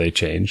decisions they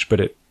change, but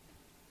it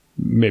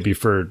may be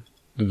for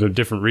the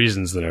different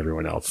reasons than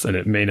everyone else. And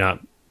it may not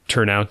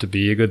turn out to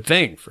be a good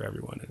thing for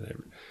everyone.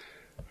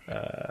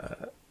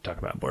 Talk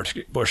about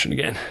abortion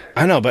again.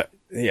 I know, but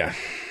yeah.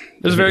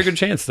 There's a very good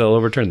chance they'll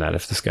overturn that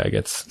if this guy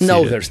gets seated.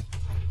 No, there's...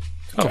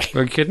 Oh,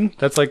 are you kidding?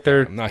 That's like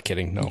they're... I'm not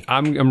kidding, no.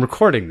 I'm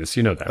recording this.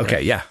 You know that, Okay,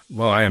 right? yeah.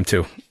 Well, I am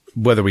too.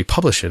 Whether we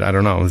publish it, I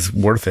don't know. It's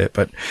worth it,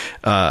 but...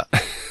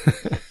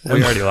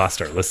 We already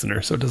lost our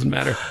listener, so it doesn't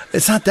matter.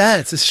 It's not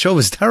that. This show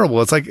is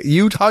terrible. It's like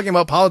you talking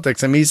about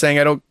politics and me saying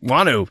I don't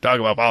want to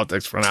talk about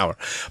politics for an hour.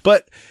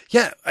 But,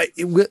 yeah,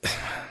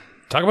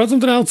 Talk about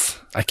something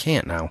else. I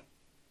can't now.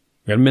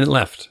 We got a minute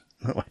left.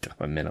 Oh, I don't have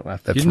a minute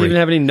left. You didn't even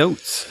have any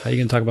notes. How are you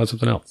going to talk about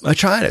something else? I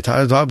tried it.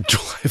 I talked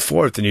July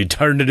 4th, and you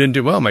turned it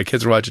into, well, my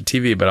kids are watching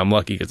TV, but I'm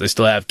lucky because I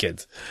still have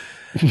kids.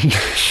 I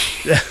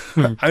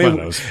mean,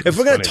 if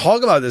we're going to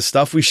talk about this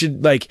stuff, we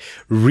should,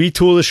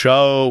 retool the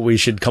show. We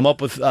should come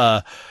up with,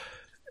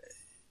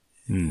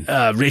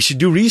 we should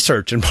do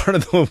research. And part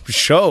of the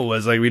show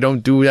was, we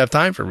don't have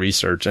time for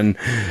research and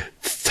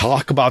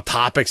talk about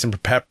topics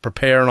and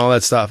prepare and all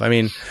that stuff. I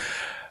mean...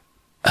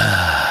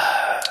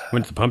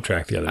 Went to the pump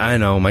track the other day. I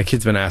know. My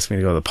kid's been asking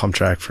me to go to the pump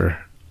track for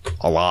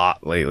a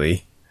lot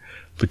lately.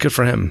 But good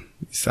for him.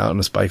 He's out on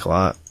his bike a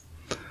lot.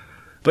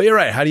 But you're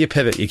right. How do you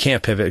pivot? You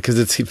can't pivot because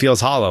it feels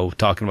hollow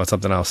talking about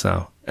something else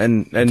now.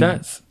 And it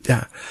does.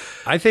 Yeah.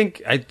 I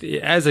think,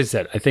 as I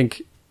said, I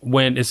think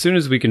as soon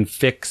as we can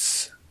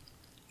fix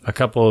a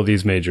couple of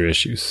these major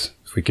issues,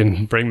 if we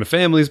can bring the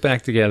families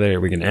back together,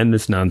 we can end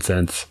this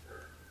nonsense.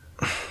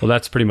 Well,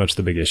 that's pretty much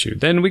the big issue.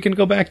 Then we can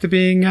go back to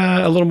being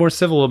a little more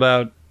civil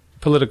about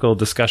political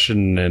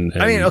discussion and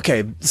I mean,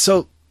 okay,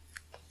 so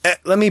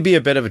let me be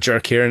a bit of a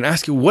jerk here and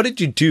ask you, what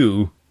did you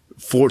do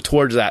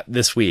towards that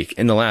this week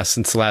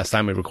since the last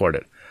time we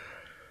recorded?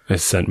 I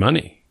sent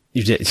money.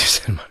 You did? You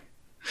sent money?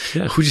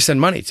 Yeah. Who'd you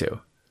send money to?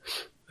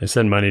 I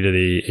send money to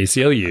the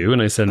ACLU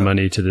and I send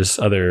money to this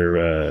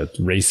other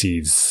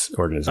Races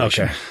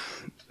organization. Okay.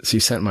 So you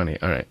sent money.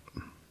 All right.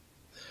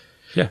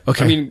 Yeah.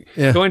 Okay. I mean,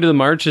 going to the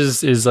march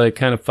is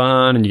kind of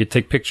fun and you get to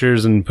take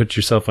pictures and put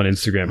yourself on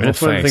Instagram. And it's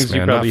one of the things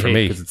you probably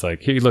hate because it's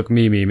like, hey, look,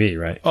 me,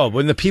 right? Oh,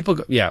 when the people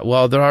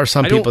well, there are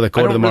some people that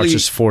go to the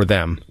marches for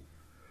them.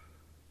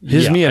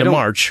 Here's me at a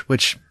march,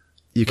 which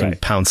you can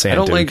pound sand. I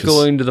don't like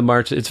going to the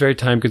march. It's very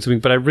time consuming,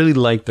 but I really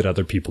like that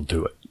other people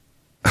do it.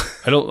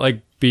 I don't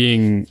like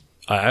being...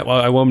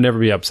 I will never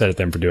be upset at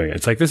them for doing it.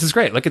 It's like, this is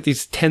great. Look at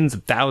these tens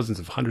of thousands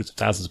of hundreds of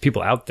thousands of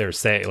people out there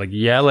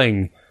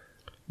yelling...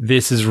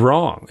 This is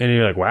wrong. And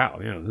you're like, wow,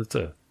 that's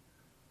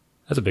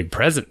a big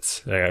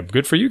presence.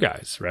 Good for you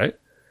guys, right?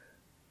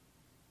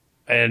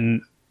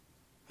 And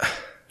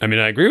I mean,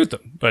 I agree with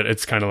them, but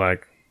it's kind of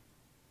like,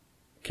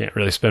 can't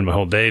really spend my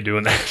whole day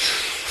doing that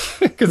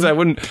because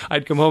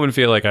I'd come home and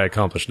feel like I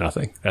accomplished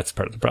nothing. That's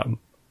part of the problem.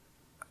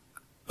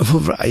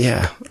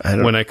 Yeah.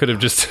 When I could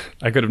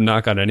have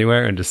knocked on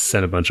anywhere and just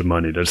sent a bunch of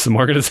money to some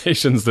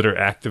organizations that are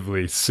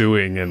actively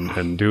suing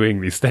and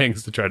doing these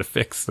things to try to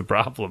fix the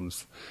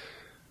problems.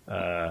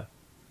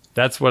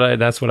 That's what I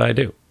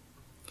do.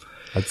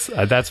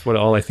 That's what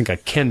all I think I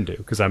can do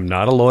because I'm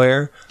not a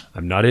lawyer.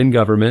 I'm not in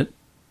government.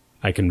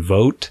 I can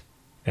vote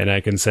and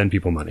I can send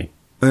people money.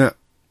 Yeah.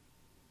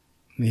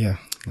 I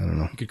don't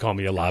know. You could call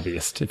me a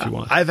lobbyist if you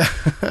want. I've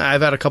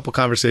had a couple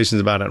conversations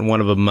about it, and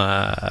one of them,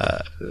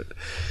 I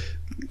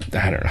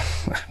don't know,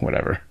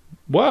 whatever.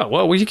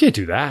 Well, you can't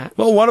do that.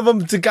 Well, one of them,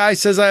 the guy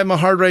says I'm a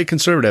hard right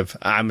conservative.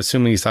 I'm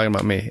assuming he's talking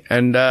about me,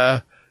 and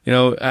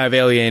I've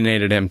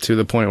alienated him to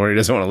the point where he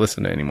doesn't want to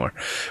listen to it anymore.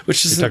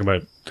 Which is You're talking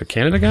about the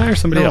Canada guy or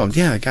somebody else?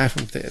 Yeah, the guy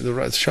from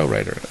the show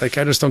writer. I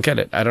just don't get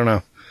it. I don't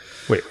know.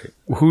 Wait.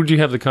 Who do you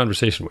have the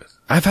conversation with?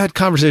 I've had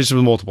conversations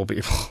with multiple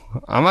people.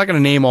 I'm not going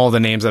to name all the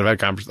names that I've had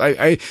conversations.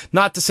 I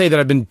not to say that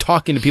I've been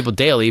talking to people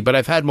daily, but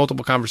I've had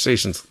multiple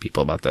conversations with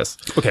people about this.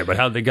 Okay, but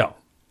how'd they go?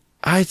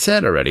 I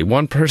said already.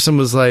 One person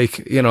was like,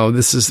 they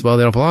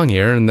don't belong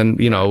here. And then,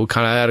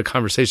 kind of had a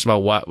conversation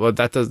about what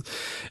that does,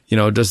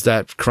 does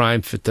that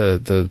crime fit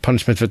the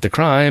punishment fit the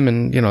crime?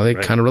 And, they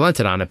kind of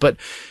relented on it. But,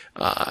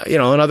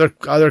 another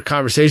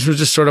conversation was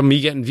just sort of me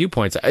getting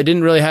viewpoints. I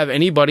didn't really have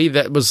anybody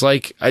that was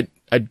like, Well,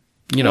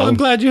 I'm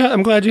glad you had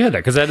that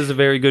because that is a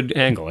very good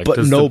angle. Like, but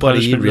does nobody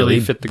the punishment really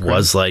fit the crime?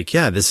 was like,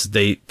 yeah, this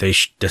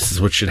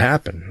is what should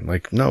happen.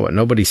 Like, no,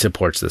 nobody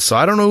supports this. So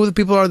I don't know who the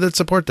people are that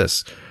support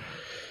this.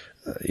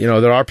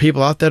 there are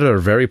people out there that are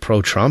very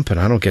pro-Trump, and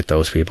I don't get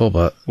those people,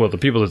 but... Well, the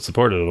people that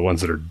support it are the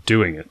ones that are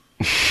doing it.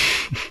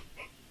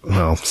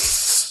 Well...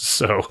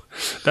 So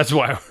that's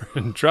why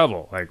we're in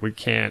trouble. Like,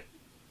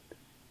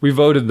 we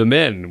voted them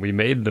in,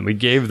 we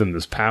gave them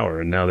this power,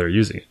 and now they're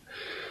using it.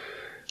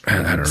 I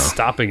don't know.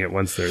 Stopping it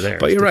once they're there.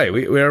 But you're right.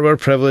 We're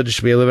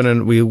privileged.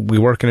 We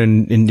work in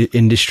an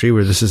industry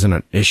where this isn't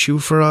an issue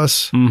for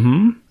us.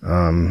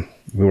 Mm-hmm.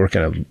 We're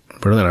in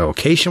a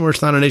location where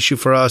it's not an issue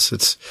for us.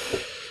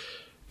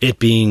 It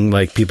being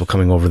like people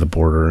coming over the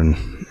border and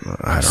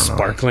I don't know.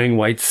 Sparkling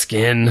white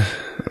skin.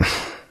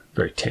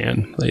 Very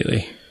tan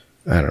lately.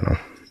 I don't know.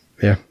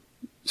 Yeah.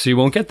 So you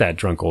won't get that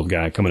drunk old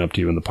guy coming up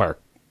to you in the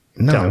park.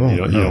 No, I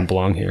won't. You don't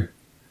belong here.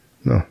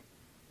 No.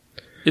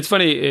 It's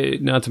funny,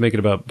 not to make it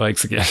about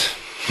bikes again.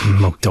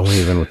 No, don't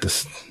even with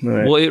this.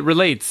 Right. Well, it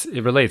relates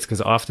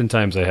because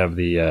oftentimes I have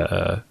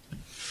the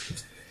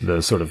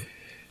sort of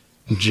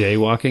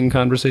jaywalking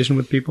conversation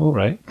with people,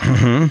 right?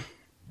 Mm-hmm.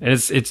 And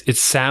it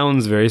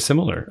sounds very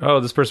similar. Oh,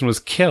 this person was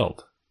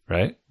killed,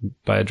 right,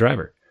 by a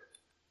driver.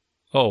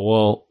 Oh,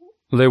 well,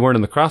 they weren't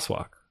in the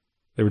crosswalk;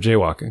 they were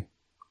jaywalking.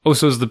 Oh,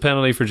 so is the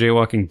penalty for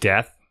jaywalking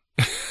death?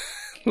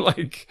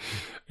 Like,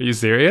 are you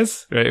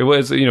serious? Right? It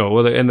was,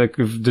 well, and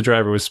the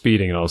driver was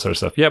speeding and all sort of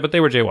stuff. Yeah, but they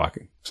were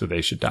jaywalking, so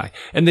they should die.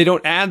 And they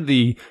don't add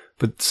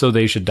but so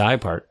they should die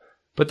part,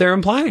 but they're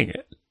implying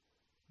it.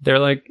 They're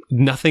like,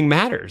 nothing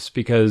matters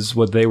because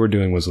what they were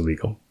doing was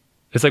illegal.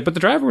 It's like, but the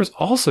driver was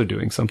also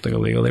doing something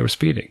illegal. They were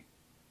speeding.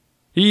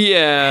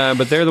 Yeah,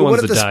 but they're the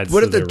ones that died.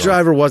 What if the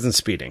driver wasn't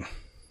speeding?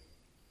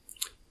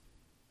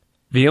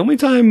 The only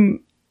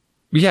time,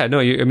 yeah, no,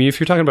 if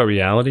you're talking about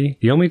reality,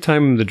 the only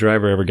time the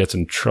driver ever gets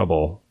in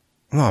trouble.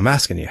 Well, I'm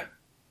asking you.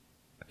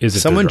 Is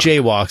if someone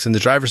jaywalks and the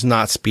driver's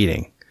not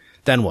speeding,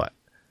 then what?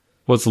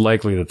 Well, it's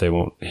likely that they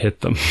won't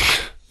hit them.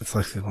 It's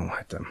likely they won't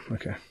hit them.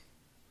 Okay.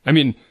 I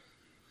mean,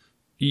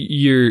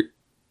 you're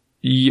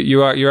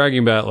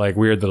arguing about like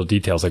weird little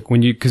details, like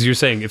because you're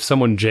saying if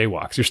someone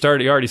jaywalks,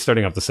 you're already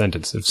starting off the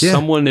sentence. If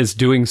someone is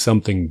doing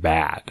something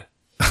bad,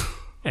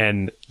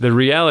 and the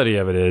reality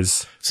of it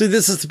is, see,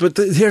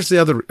 here's the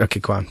other. Okay,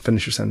 go on,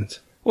 finish your sentence.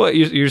 Well,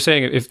 you're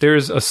saying if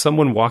there's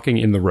someone walking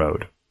in the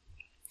road,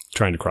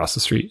 trying to cross the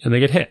street, and they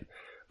get hit,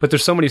 but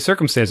there's so many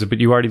circumstances, but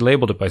you already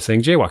labeled it by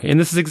saying jaywalking, and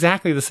this is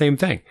exactly the same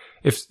thing.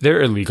 If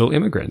they're illegal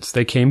immigrants,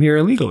 they came here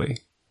illegally.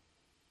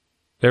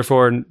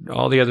 Therefore,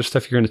 all the other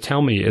stuff you're going to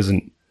tell me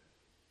isn't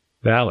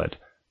valid.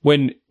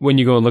 When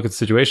you go and look at the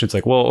situation, it's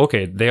like, well,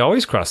 okay, they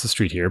always cross the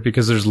street here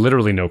because there's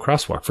literally no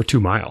crosswalk for 2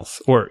 miles.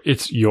 Or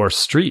it's your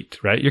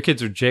street, right? Your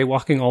kids are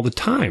jaywalking all the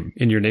time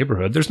in your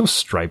neighborhood. There's no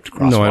striped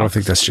crosswalk. No, I don't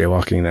think that's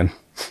jaywalking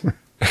then.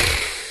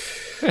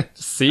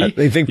 See?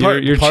 I think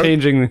you're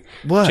changing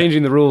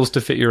the rules to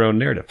fit your own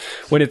narrative.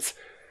 When it's...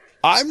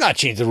 I'm not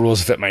changing the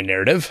rules to fit my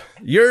narrative.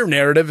 Your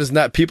narrative is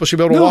that people should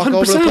be able to walk 100%.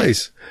 Over the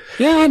place.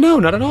 Yeah, no,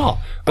 not at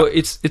all. But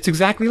it's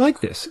exactly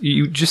like this.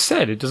 You just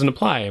said it doesn't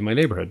apply in my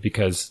neighborhood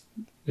because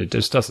it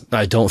just doesn't.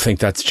 I don't think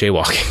that's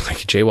jaywalking. Like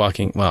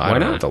jaywalking. Well, I don't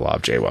know what the law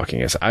of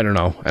jaywalking is. I don't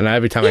know. And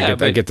every time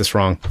I get this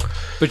wrong.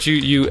 But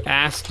you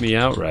asked me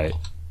outright,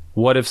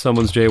 what if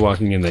someone's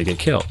jaywalking and they get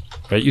killed?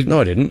 Right? No,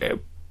 I didn't.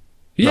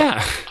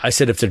 Yeah. No. I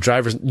said if the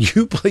driver's...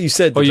 You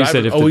said the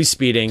driver's always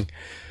speeding...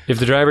 If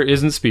the driver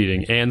isn't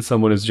speeding and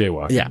someone is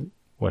jaywalking,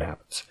 what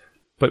happens?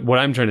 But what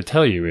I'm trying to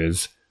tell you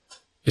is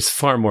it's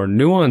far more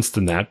nuanced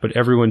than that, but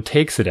everyone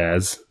takes it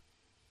as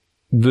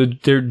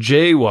they're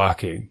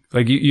jaywalking.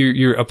 Like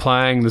you're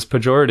applying this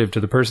pejorative to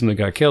the person that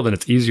got killed, and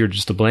it's easier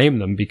just to blame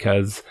them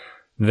because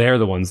they're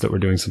the ones that were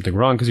doing something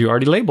wrong because you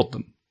already labeled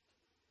them.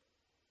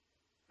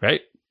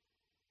 Right?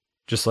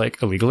 Just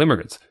like illegal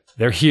immigrants.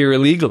 They're here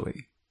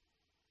illegally.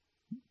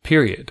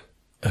 Period.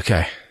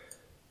 Okay.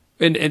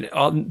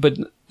 But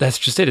that's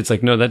just it. It's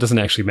like, no, that doesn't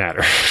actually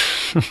matter.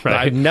 Right?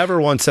 I've never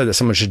once said that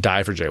someone should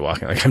die for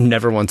jaywalking. Like I've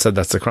never once said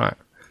that's the crime.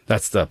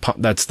 That's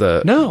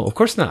the. No, of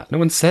course not. No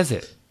one says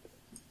it,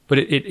 but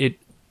it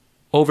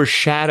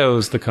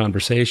overshadows the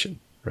conversation,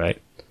 right?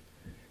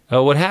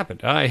 Oh, what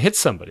happened? I hit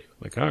somebody.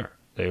 Like,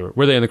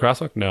 were they in the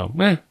crosswalk? No.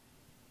 What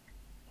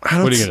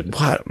are you gonna do?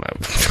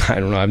 I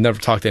don't know. I've never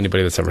talked to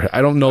anybody that's ever.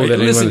 I don't know that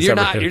anyone that's ever hit a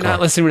car. You're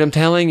not listening to what I'm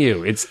telling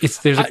you.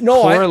 There's a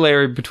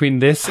corollary between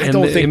this and the immigration.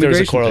 I don't think there's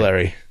a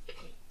corollary. Thing.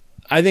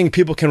 I think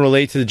people can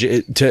relate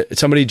to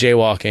somebody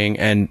jaywalking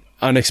and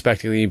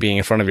unexpectedly being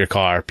in front of your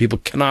car. People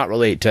cannot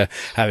relate to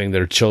having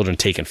their children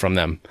taken from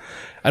them.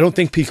 I don't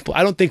think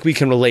we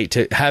can relate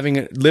to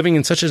living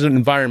in such an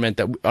environment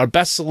that our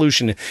best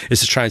solution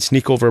is to try and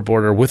sneak over a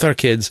border with our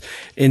kids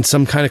in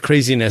some kind of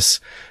craziness.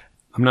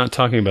 I'm not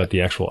talking about the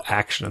actual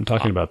action. I'm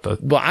talking about the.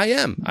 Well, I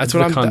am. That's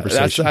what I'm.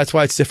 That's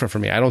why it's different for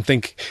me. I don't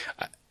think.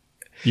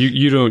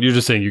 You don't. You're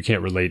just saying you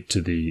can't relate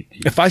to the.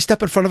 If I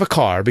step in front of a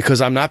car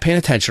because I'm not paying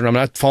attention, I'm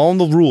not following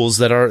the rules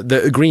that are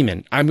the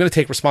agreement, I'm going to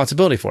take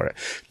responsibility for it.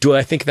 Do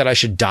I think that I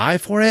should die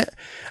for it?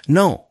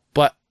 No,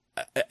 but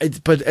I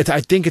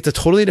think it's a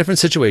totally different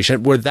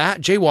situation where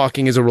that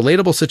jaywalking is a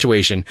relatable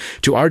situation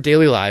to our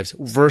daily lives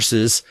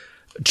versus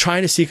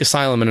trying to seek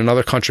asylum in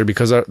another country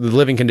because the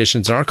living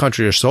conditions in our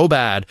country are so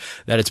bad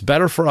that it's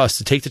better for us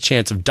to take the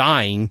chance of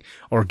dying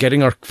or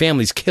getting our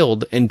families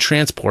killed in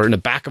transport in the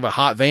back of a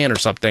hot van or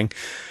something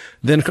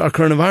than our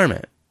current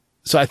environment.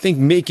 So I think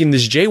making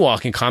this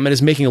jaywalking comment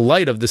is making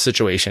light of the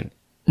situation.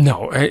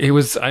 No, I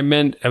was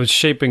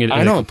shaping it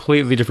in a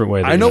completely different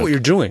way. I know what you're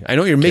doing. I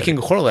know you're making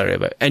a corollary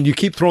of it, and you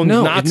keep throwing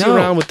Nazi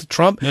around with the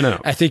Trump. No.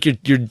 I think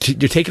you're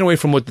taking away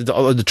from what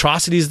the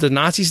atrocities the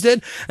Nazis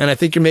did, and I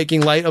think you're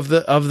making light of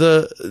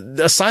the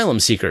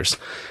asylum seekers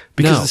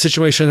because of the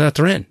situation that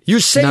they're in. You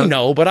say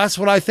no, but that's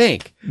what I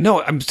think.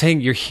 No, I'm saying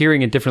you're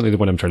hearing it differently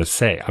than what I'm trying to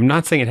say. I'm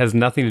not saying it has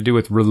nothing to do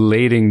with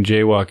relating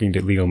jaywalking to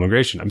illegal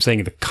immigration. I'm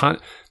saying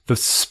the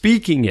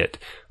speaking it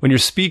when you're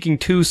speaking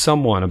to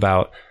someone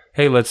about,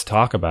 hey, let's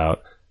talk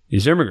about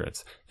these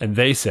immigrants, and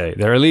they say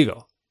they're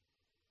illegal.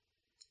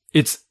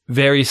 It's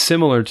very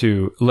similar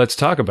to, let's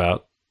talk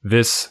about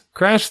this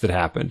crash that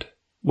happened.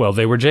 Well,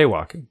 they were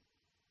jaywalking.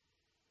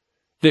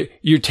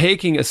 You're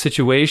taking a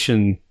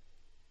situation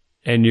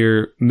and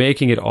you're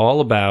making it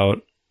all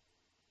about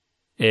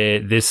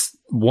this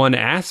one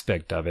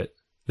aspect of it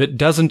that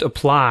doesn't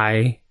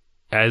apply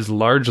as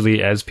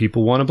largely as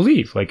people want to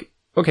believe. Like,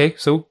 okay,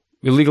 so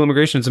illegal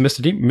immigration is a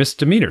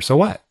misdemeanor, so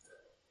what?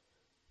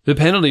 The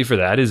penalty for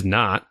that is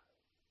not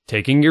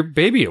taking your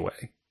baby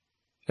away.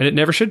 And it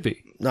never should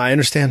be. No, I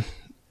understand.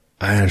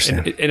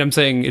 And I'm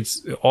saying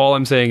is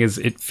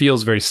it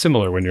feels very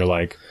similar when you're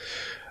like,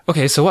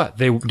 okay, so what?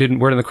 They didn't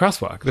wear it in the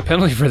crosswalk. The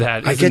penalty for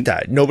that I get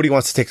that. Nobody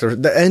wants to take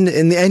in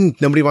the end,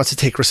 nobody wants to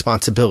take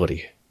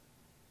responsibility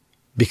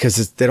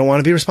because they don't want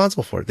to be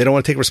responsible for it. They don't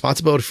want to take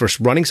responsibility for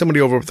running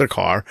somebody over with their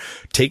car,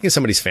 taking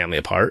somebody's family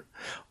apart,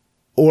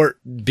 or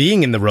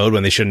being in the road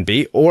when they shouldn't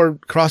be, or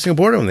crossing a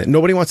border when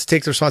nobody wants to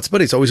take the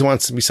responsibility. It always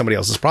wants to be somebody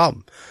else's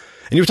problem.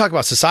 And you were talking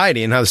about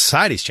society and how the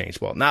society's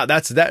changed. Well, now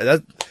that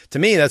to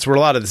me, that's where a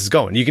lot of this is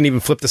going. You can even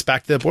flip this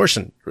back to the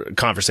abortion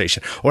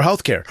conversation, or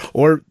healthcare,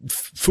 or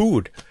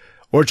food,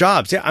 or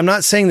jobs. Yeah, I'm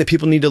not saying that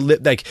people need to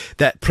live like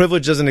that.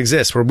 Privilege doesn't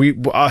exist where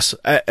us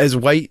as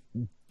white,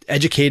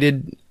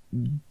 educated,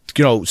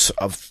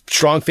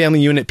 strong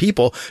family unit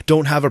people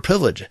don't have a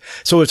privilege.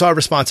 So it's our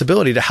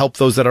responsibility to help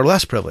those that are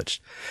less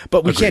privileged.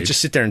 But we can't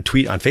just sit there and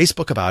tweet on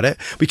Facebook about it.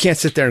 We can't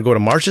sit there and go to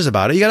marches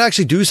about it. You got to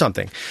actually do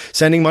something.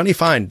 Sending money,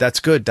 fine. That's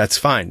good. That's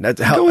fine.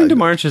 Going to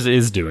marches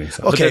is doing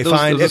something. Okay,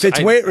 fine. If it's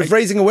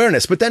raising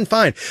awareness, but then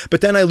fine. But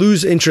then I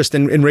lose interest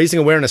in raising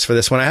awareness for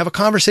this when I have a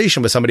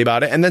conversation with somebody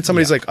about it. And then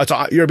somebody's like,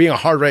 you're being a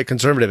hard right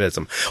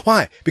conservatism.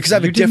 Why? Because I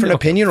have a different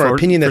opinion or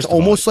opinion that's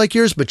almost like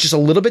yours, but just a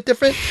little bit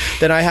different.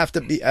 Then I have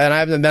to be,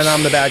 and then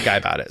I'm the bad guy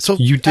about it. So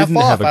you didn't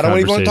have a I don't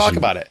even want to talk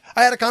about it.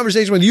 I had a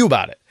conversation with you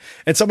about it,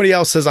 and somebody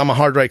else says I'm a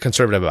hard right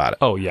conservative about it.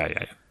 Oh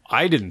yeah.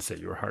 I didn't say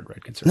you were a hard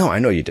right conservative. No, I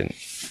know you didn't.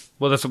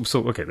 Well, that's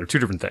so okay. They're two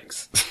different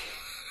things.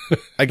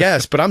 I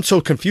guess, but I'm so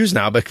confused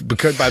now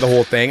because by the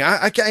whole thing.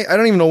 I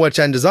don't even know which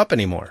end is up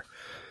anymore.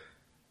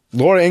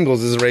 Laura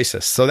Ingalls is a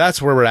racist, so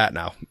that's where we're at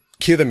now.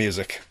 Cue the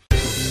music.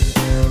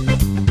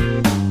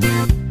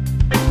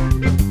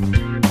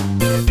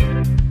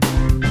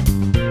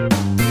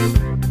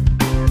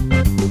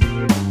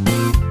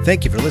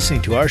 Thank you for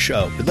listening to our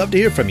show. We'd love to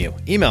hear from you.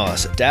 Email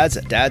us at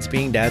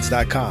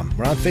dads@dadsbeingdads.com.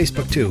 We're on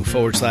Facebook too,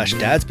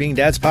 /Dads Being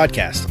Dads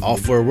Podcast. All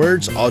 4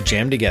 words, all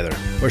jammed together.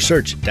 Or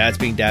search Dads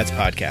Being Dads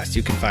Podcast.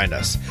 You can find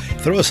us.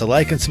 Throw us a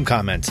like and some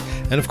comments.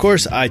 And of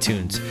course,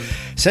 iTunes.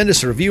 Send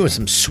us a review and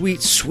some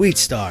sweet, sweet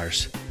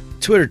stars.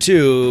 Twitter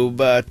too,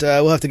 but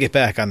we'll have to get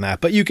back on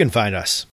that. But you can find us.